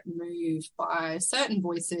deliberate move by certain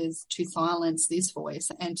voices to silence this voice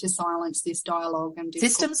and to silence this dialogue and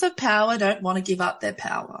discourse. Systems of power don't want to give up their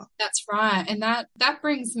power. That's right. And that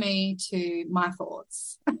brings me to my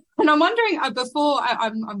thoughts. And I'm wondering,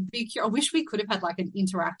 I'm big curious. I wish we could have had like an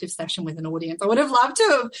interactive session with an audience. I would have loved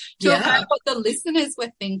to have heard what the listeners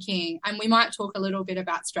were thinking. And we might talk a little bit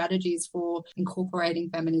about strategies for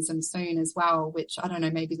incorporating feminism soon as well, which I don't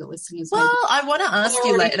know, maybe the listeners. Well, I want to ask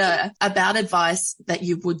you later about advice that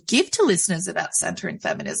you would give to listeners about centering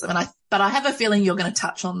feminism. But I have a feeling you're going to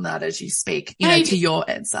touch on that as you speak, to your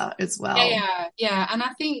answer as well. Yeah. And I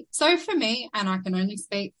think, so for me, and I can only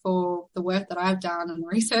speak for the work that I've done and the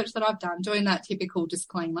research that I've done, doing that typical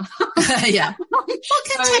disclaimer. Yeah. Well,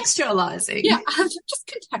 contextualizing.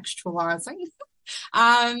 Just contextualizing.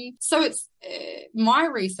 So it's my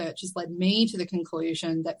research has led me to the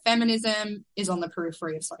conclusion that feminism is on the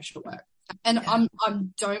periphery of social work. And I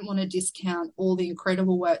don't want to discount all the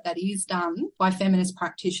incredible work that is done by feminist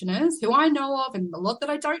practitioners who I know of and a lot that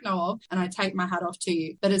I don't know of, and I take my hat off to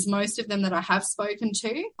you. But as most of them that I have spoken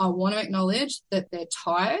to, I want to acknowledge that they're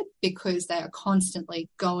tired because they are constantly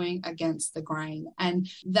going against the grain. And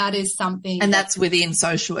that is something... And that's within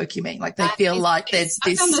social work, you mean? Like they feel like there's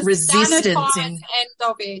this resistance in... end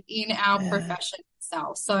of it in our profession.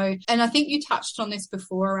 So, and I think you touched on this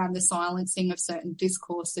before around the silencing of certain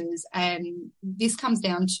discourses, and this comes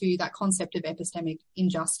down to that concept of epistemic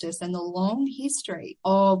injustice and the long history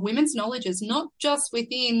of women's knowledges, not just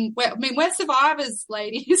within, we're survivors,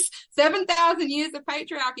 ladies, 7,000 years of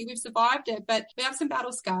patriarchy, we've survived it, but we have some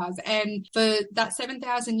battle scars, and for that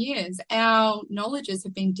 7,000 years, our knowledges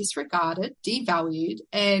have been disregarded, devalued,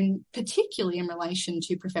 and particularly in relation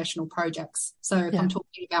to professional projects. So if I'm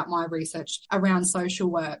talking about my research around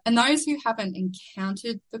social work. And those who haven't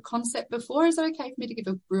encountered the concept before, is it okay for me to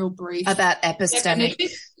give a real brief about epistemic?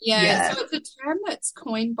 Yeah. So it's a term that's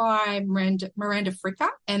coined by Miranda Fricker,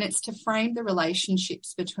 and it's to frame the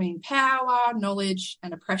relationships between power, knowledge,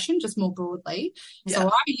 and oppression, just more broadly. Yeah. So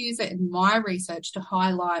I use it in my research to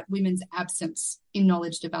highlight women's absence in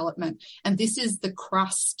knowledge development. And this is the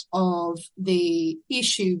crust of the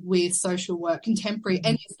issue with social work, contemporary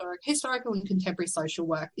and historical and contemporary social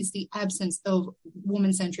work, is the absence of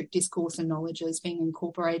woman-centric discourse and knowledges being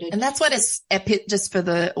incorporated. And that's what just for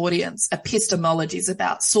the audience, epistemology is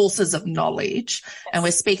about, sources of knowledge. Yes. And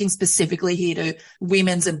we're speaking specifically here to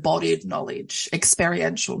women's embodied knowledge,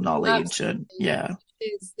 experiential knowledge. Absolutely. And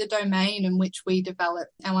is the domain in which we develop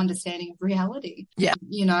our understanding of reality. Yeah.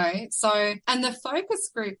 So, and the focus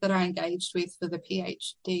group that I engaged with for the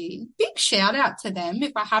PhD, big shout out to them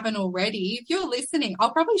if I haven't already. If you're listening,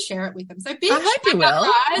 I'll probably share it with them. So big I hope you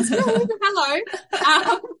will. Guys.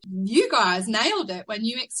 Hello. You guys nailed it when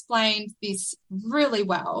you explained this really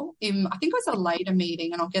well in, I think it was a later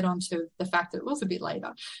meeting, and I'll get on to the fact that it was a bit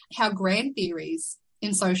later, how grand theories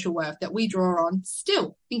in social work that we draw on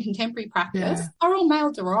still in contemporary practice are all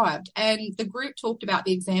male derived. And the group talked about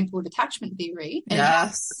the example of attachment theory and how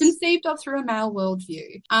it's conceived of through a male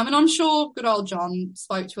worldview. And I'm sure good old John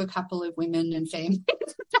spoke to a couple of women and families.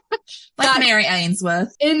 Like Mary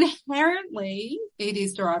Ainsworth. Inherently, it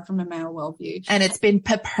is derived from a male worldview. And it's been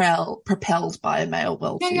propelled by a male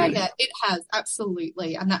worldview. Yeah, it has,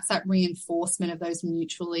 absolutely. And that's that reinforcement of those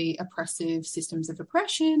mutually oppressive systems of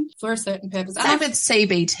oppression for a certain purpose. Same with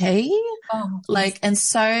CBT, and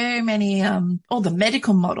so many, the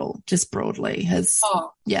medical model just broadly has,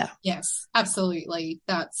 Yes, absolutely.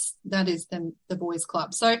 That is the boys'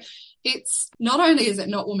 club. So it's not only is it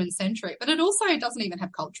not woman-centric, but it also doesn't even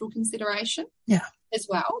have cultural consideration. Yeah. As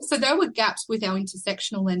well. So there were gaps with our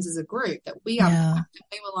intersectional lens as a group that we unpacked, and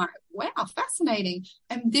we were like, wow, fascinating.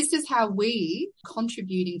 And this is how we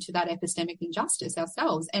contributing to that epistemic injustice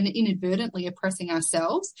ourselves and inadvertently oppressing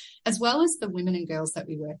ourselves as well as the women and girls that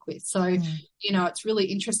we work with. So, it's really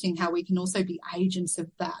interesting how we can also be agents of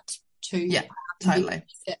that too. Yeah. Totally.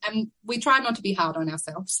 And we try not to be hard on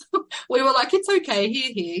ourselves. We were like, it's okay,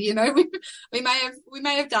 here, we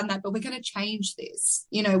may have done that, but we're going to change this.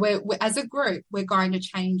 We're as a group, we're going to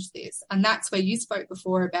change this. And that's where you spoke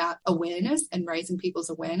before about awareness and raising people's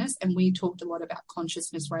awareness. And we talked a lot about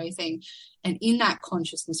consciousness raising. And in that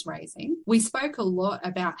consciousness raising, we spoke a lot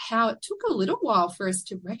about how it took a little while for us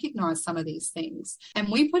to recognize some of these things. And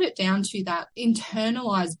we put it down to that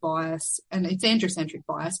internalized bias, and it's androcentric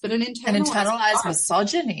bias, but an internalized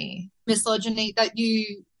misogyny that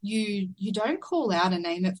you don't call out and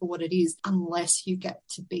name it for what it is unless you get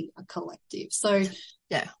to be a collective. So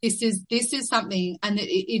Yeah. This is something, and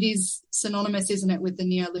it is synonymous, isn't it, with the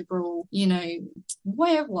neoliberal,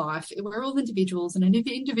 way of life. We're all individuals, and an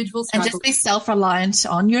individual struggle. And just be self-reliant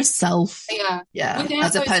on yourself. Yeah. Yeah.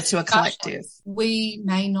 As opposed to a collective. We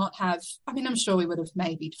may not have, I'm sure we would have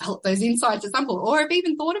maybe developed those insights at some point, or have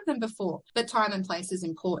even thought of them before. But time and place is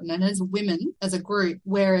important. And as women, as a group,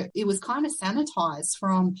 where it was kind of sanitized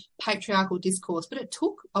from patriarchal discourse, but it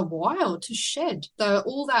took a while to shed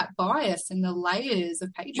all that bias and the layers of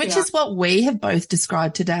patriarchy. Which is what we have both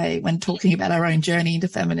described today when talking about our own journey into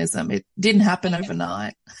feminism. It didn't happen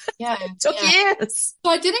overnight. Yeah. It took years.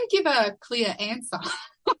 So I didn't give a clear answer.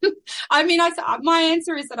 My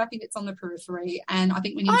answer is that I think it's on the periphery, and I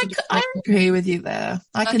think we need to. I agree with you there.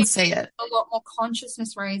 I can see it. A lot more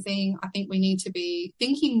consciousness raising. I think we need to be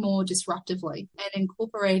thinking more disruptively and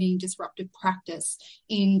incorporating disruptive practice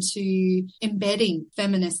into embedding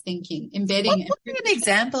feminist thinking. What would be an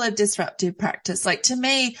example of disruptive practice? Like, to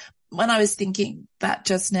me, when I was thinking that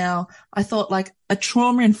just now, I thought like a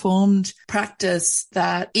trauma-informed practice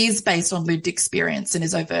that is based on lived experience and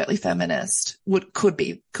is overtly feminist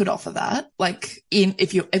could offer that. Like,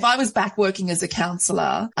 if I was back working as a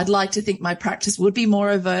counsellor, I'd like to think my practice would be more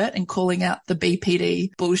overt and calling out the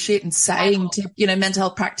BPD bullshit and saying to, mental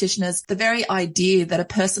health practitioners, the very idea that a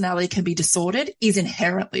personality can be disordered is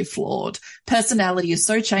inherently flawed. Personality is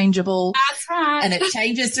so changeable. That's right. And it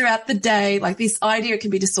changes throughout the day. Like, this idea it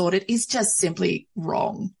can be disordered is just simply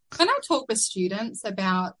wrong. When I talk with students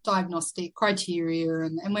about diagnostic criteria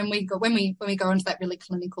and when we go into that really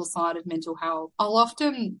clinical side of mental health, I'll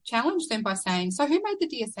often challenge them by saying, so who made the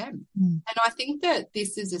DSM? And I think that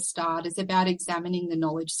this is a start. It's about examining the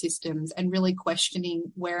knowledge systems and really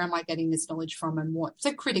questioning, where am I getting this knowledge from and what?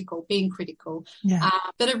 So being critical. Yeah.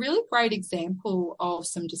 But a really great example of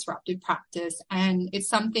some disruptive practice, and it's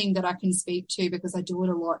something that I can speak to because I do it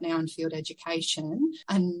a lot now in field education,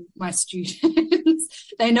 and my students,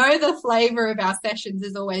 they know the flavor of our sessions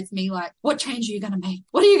is always me like, what change are you going to make?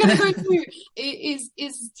 What are you going to go through?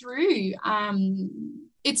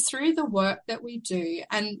 It's through the work that we do,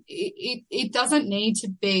 and it doesn't need to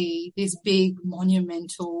be this big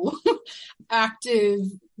monumental active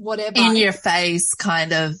whatever in your face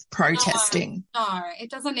kind of protesting. No, it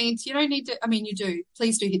doesn't need, you don't need to, you do,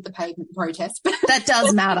 please do hit the pavement and protest. That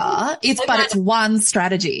does matter. It's one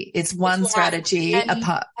strategy. It's one strategy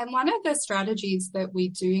apart. And one of the strategies that we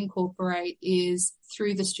do incorporate is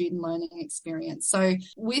through the student learning experience. So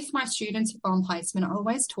with my students who've on placement, I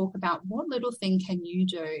always talk about what little thing can you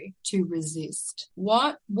do to resist?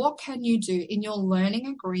 What can you do in your learning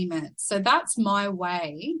agreement? So that's my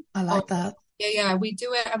way. I like that. Yeah, we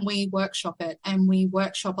do it and we workshop it, and we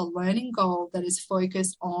workshop a learning goal that is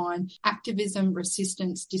focused on activism,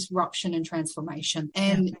 resistance, disruption, and transformation.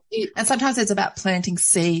 And sometimes it's about planting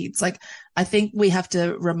seeds. Like, I think we have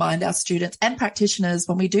to remind our students and practitioners,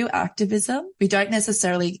 when we do activism, we don't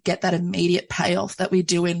necessarily get that immediate payoff that we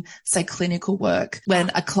do in, say, clinical work,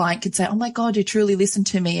 when a client can say, oh my God, you truly listened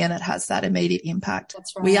to me, and it has that immediate impact.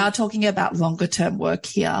 That's right. We are talking about longer term work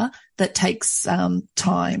here that takes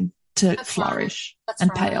time to flourish and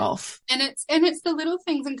pay off. And it's the little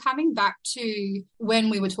things. And coming back to when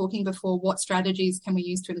we were talking before, what strategies can we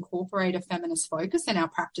use to incorporate a feminist focus in our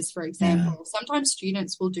practice, for example? Yeah. Sometimes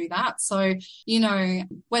students will do that. So,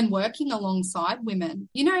 when working alongside women,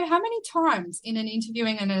 how many times in an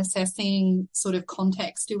interviewing and assessing sort of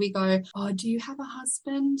context do we go, oh, do you have a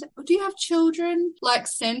husband? Or do you have children? Like,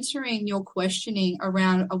 centering your questioning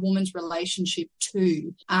around a woman's relationship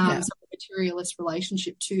to materialist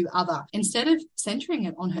relationship to other, instead of centering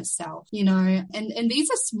it on herself, and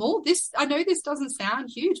these are small. I know this doesn't sound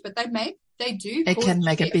huge, but it can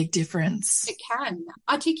make a big difference. It can.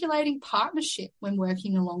 Articulating partnership when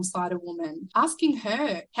working alongside a woman, asking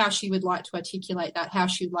her how she would like to articulate that, how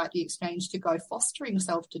she would like the exchange to go, fostering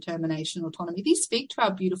self-determination, autonomy. These speak to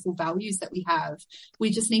our beautiful values that we have. We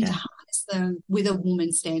just need to harness them with a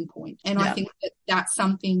woman's standpoint. And I think that that's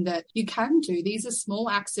something that you can do. These are small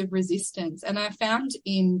acts of resistance. And I found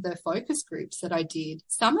in the focus groups that I did,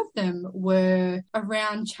 some of them were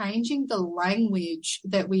around changing the language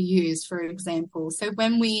that we use, for example. So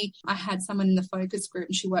I had someone in the focus group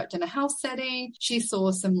and she worked in a health setting, she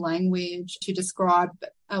saw some language to describe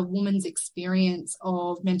a woman's experience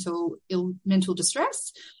of mental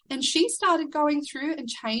distress. And she started going through and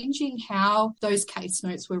changing how those case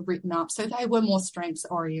notes were written up so they were more strengths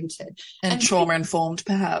oriented. And trauma-informed,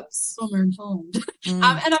 perhaps. Trauma-informed. And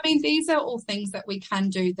I mean, these are all things that we can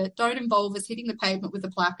do that don't involve us hitting the pavement with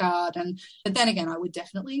a placard. But then again, I would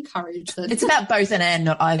definitely encourage that. It's about both and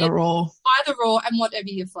not either or. Either or, and whatever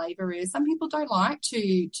your flavour is. Some people don't like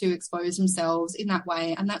to expose themselves in that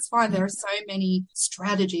way, and that's fine. There are so many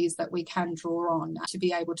strategies that we can draw on to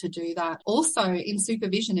be able to do that. Also, in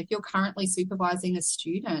supervision, if you're currently supervising a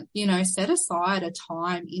student, set aside a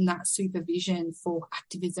time in that supervision for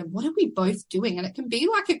activism. What are we both doing? And it can be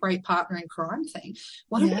like a great partner in crime thing.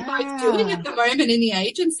 What are we both doing at the moment in the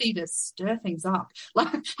agency to stir things up? Like,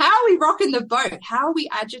 how are we rocking the boat? How are we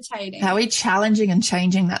agitating? How are we challenging and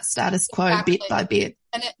changing that status quo bit by bit?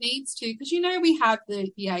 And it needs to, because, we have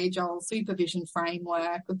the age-old supervision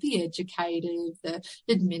framework of the educative, the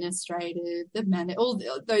administrative, all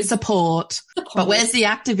those support. But where's the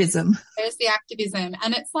activism? Where's the activism?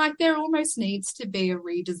 And it's like there almost needs to be a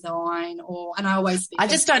redesign and I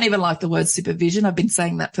just don't even like the word supervision. I've been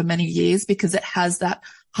saying that for many years because it has that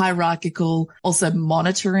hierarchical, also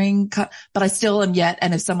monitoring, but I still am yet.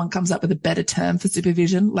 And if someone comes up with a better term for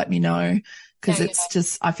supervision, let me know.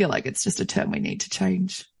 Because I feel like it's just a term we need to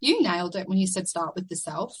change. You nailed it when you said start with the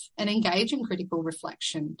self and engage in critical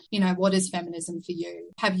reflection. What is feminism for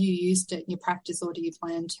you? Have you used it in your practice or do you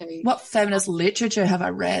plan to? What feminist literature have I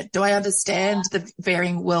read? Do I understand the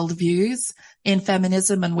varying worldviews in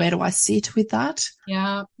feminism and where do I sit with that?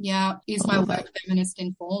 Yeah. Is my work feminist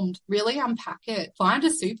informed? Really unpack it. Find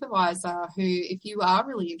a supervisor who, if you are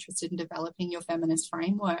really interested in developing your feminist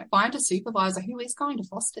framework, find a supervisor who is going to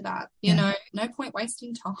foster that. No point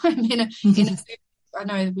wasting time in a I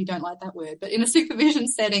know we don't like that word, but in a supervision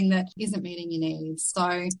setting that isn't meeting your needs.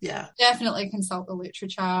 So definitely consult the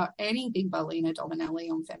literature. Anything by Lena Dominelli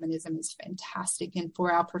on feminism is fantastic and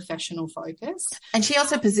for our professional focus. And she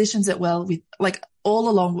also positions it well with all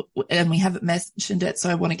along, and we haven't mentioned it, so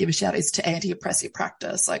I want to give a shout out to anti-oppressive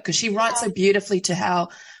practice, because she writes so beautifully to how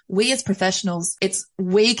we as professionals,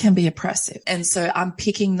 we can be oppressive. And so I'm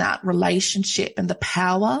picking that relationship and the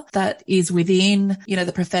power that is within,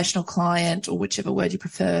 the professional client or whichever word you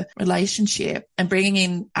prefer relationship, and bringing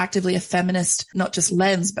in actively a feminist, not just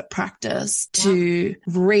lens, but practice to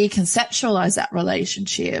reconceptualize that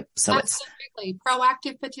relationship. So absolutely.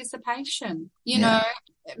 Proactive participation,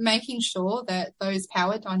 making sure that those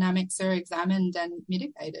power dynamics are examined and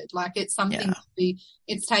mitigated. Like it's something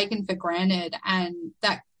it's taken for granted, and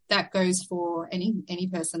that goes for any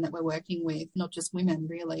person that we're working with, not just women,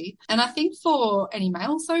 really. And I think for any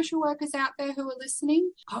male social workers out there who are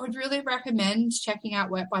listening, I would really recommend checking out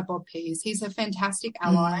work by Bob Pease. He's a fantastic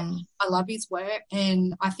ally. I love his work,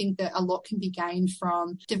 and I think that a lot can be gained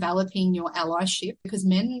from developing your allyship, because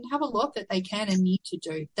men have a lot that they can and need to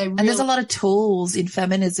do. And there's a lot of tools in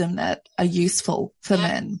feminism that are useful for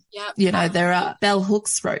men. There are Bell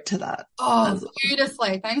Hooks wrote to that. Oh,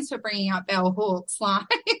 beautifully. Thanks for bringing up Bell Hooks.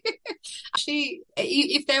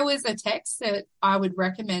 If there was a text that I would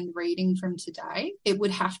recommend reading from today, it would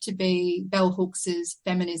have to be Bell Hooks's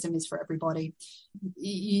Feminism is for Everybody.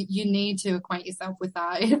 You need to acquaint yourself with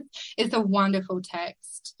that. It's a wonderful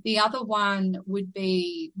text. The other one would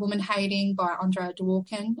be Woman Hating by Andrea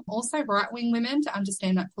Dworkin. Also Right-Wing Women, to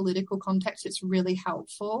understand that political context. It's really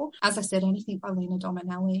helpful. As I said, anything by Lena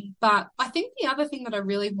Dominelli. But I think the other thing that I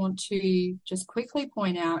really want to just quickly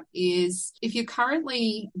point out is if you're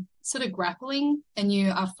currently sort of grappling and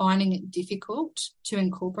you are finding it difficult to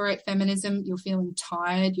incorporate feminism, you're feeling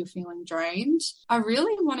tired, you're feeling drained, I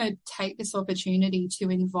really want to take this opportunity to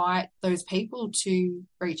invite those people to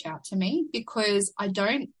reach out to me, because I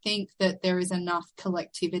don't think that there is enough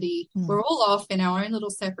collectivity. We're all off in our own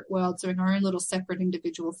little separate worlds, doing our own little separate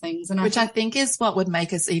individual things. And I think is what would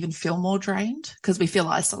make us even feel more drained, because we feel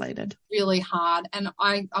isolated. Really hard. And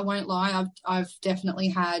I won't lie, I've definitely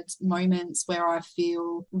had moments where I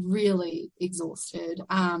feel really exhausted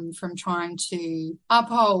from trying to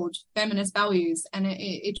uphold feminist values, and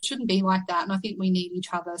it shouldn't be like that. And I think we need each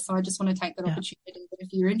other. So I just want to take that opportunity that if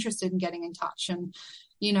you're interested in getting in touch, and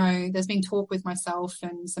there's been talk with myself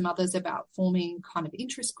and some others about forming kind of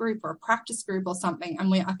interest group or a practice group or something,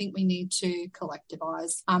 and I think we need to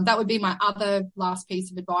collectivize. That would be my other last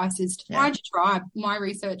piece of advice, is to find your tribe. My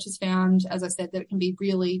research has found, as I said, that it can be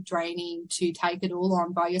really draining to take it all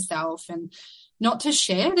on by yourself, and not to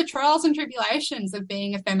share the trials and tribulations of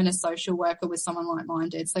being a feminist social worker with someone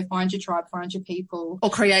like-minded. So find your tribe, find your people. Or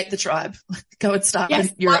create the tribe. Go and start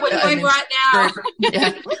your own right now.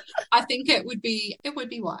 Yeah. I think it would be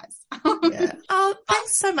wise. Yeah. Oh,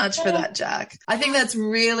 thanks so much for that, Jack. I think that's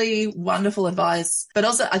really wonderful advice. But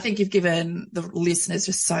also I think you've given the listeners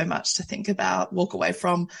just so much to think about, walk away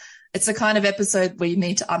from. It's the kind of episode where you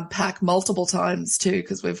need to unpack multiple times too,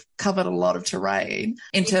 because we've covered a lot of terrain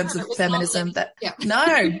in terms of feminism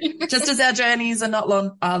No, just as our journeys are not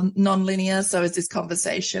non-linear, so is this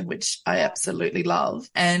conversation, which I absolutely love.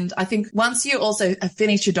 And I think once you also have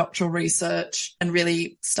finished your doctoral research and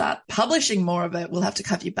really start publishing more of it, we'll have to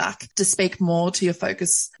have you back to speak more to your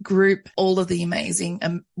focus group, all of the amazing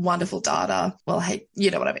and wonderful data. Well, hey,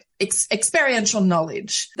 you know what I mean? Experiential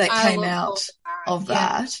knowledge that came out of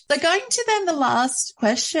that. So going to then the last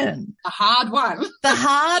question. A hard one. The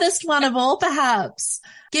hardest one of all, perhaps.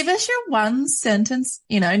 Give us your one sentence,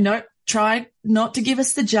 try not to give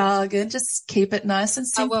us the jargon, just keep it nice and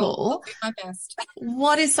simple. I'll do my best.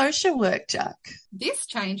 What is social work, Jack? This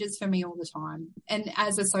changes for me all the time. And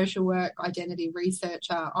as a social work identity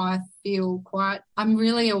researcher, I'm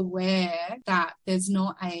really aware that there's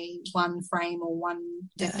not a one frame or one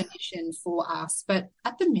definition for us. But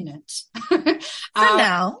at the minute,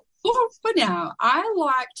 For now, I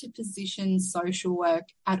like to position social work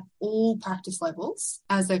at all practice levels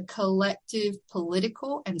as a collective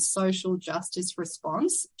political and social justice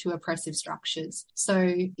response to oppressive structures. So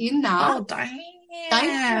in that... Oh, damn.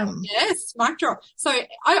 Yes, mic drop. So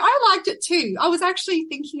I liked it too. I was actually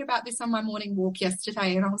thinking about this on my morning walk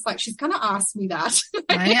yesterday, and I was like, she's going to ask me that.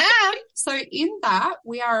 I am. So in that,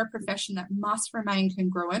 we are a profession that must remain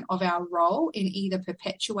congruent of our role in either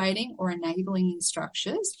perpetuating or enabling these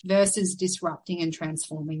structures versus disrupting and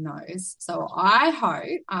transforming those. So I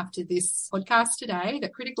hope after this podcast today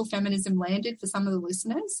that critical feminism landed for some of the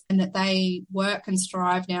listeners, and that they work and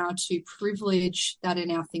strive now to privilege that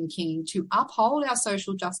in our thinking, to uphold our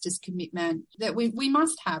social justice commitment that we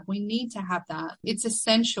must have. We need to have that. It's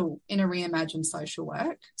essential in a reimagined social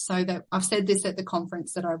work. So that I've said this at the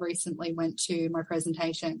conference that I recently went to, my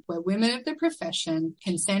presentation, where women of the profession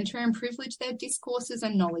can centre and privilege their discourses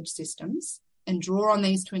and knowledge systems and draw on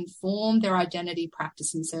these to inform their identity,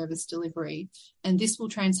 practice and service delivery. And this will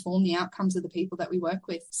transform the outcomes of the people that we work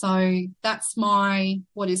with. So that's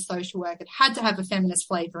what is social work. It had to have a feminist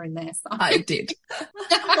flavour in there. So. I did.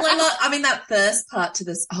 Well, that first part to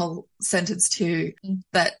this whole sentence too,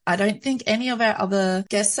 but I don't think any of our other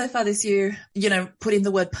guests so far this year, put in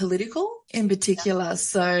the word political in particular. Yeah.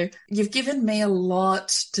 So you've given me a lot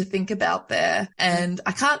to think about there, and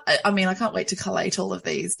I can't wait to collate all of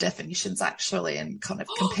these definitions actually and kind of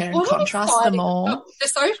compare and contrast them all. The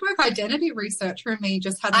social work identity researcher in me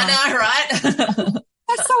just had I know, right?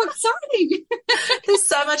 That's so exciting. There's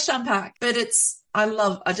so much to unpack, but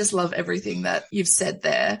I just love everything that you've said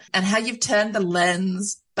there and how you've turned the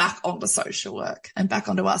lens back onto social work and back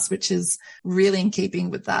onto us, which is really in keeping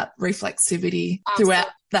with that reflexivity throughout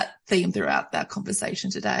that conversation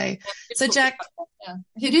today. So Jack,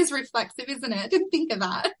 it is reflexive, isn't it? I didn't think of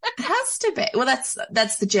that. It has to be. Well,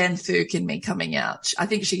 that's the Jan Fook in me coming out. I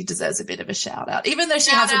think she deserves a bit of a shout out, even though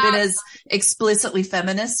she hasn't been as explicitly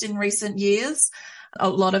feminist in recent years. A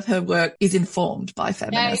lot of her work is informed by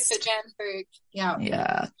feminists. Yeah, for Jan Fook.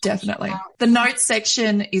 Yeah, definitely. The notes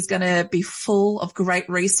section is going to be full of great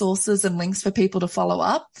resources and links for people to follow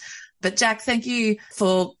up. But Jack, thank you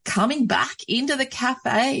for coming back into the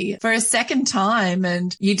cafe for a second time.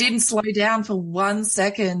 And you didn't slow down for 1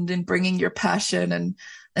 second in bringing your passion and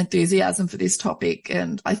enthusiasm for this topic.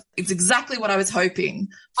 And it's exactly what I was hoping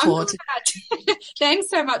for. Thanks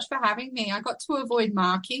so much for having me. I got to avoid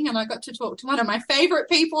marking and I got to talk to one of my favourite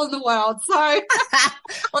people in the world. So,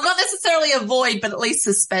 well, not necessarily avoid, but at least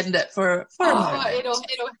suspend it for a moment. It'll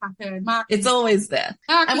happen. Marking. It's always there.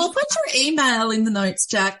 And we'll put your email in the notes,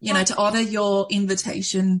 Jack, to honour your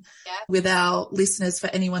invitation with our listeners for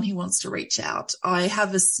anyone who wants to reach out. I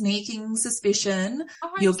have a sneaking suspicion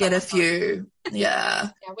you'll get a few. Yeah.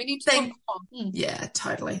 Yeah, we need to Yeah,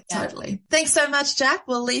 totally. Thanks so much, Jack.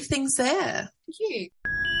 We'll leave things there. Thank you.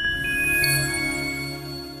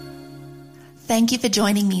 Thank you for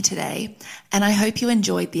joining me today, and I hope you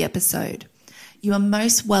enjoyed the episode. You are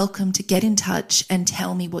most welcome to get in touch and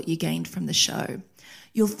tell me what you gained from the show.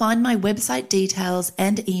 You'll find my website details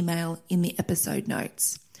and email in the episode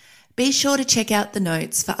notes. Be sure to check out the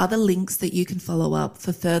notes for other links that you can follow up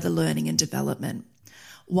for further learning and development.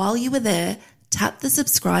 While you are there, tap the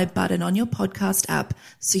subscribe button on your podcast app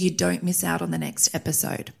so you don't miss out on the next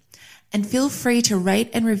episode. And feel free to rate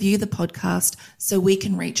and review the podcast so we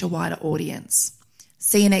can reach a wider audience.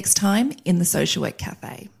 See you next time in the Social Work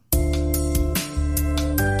Cafe.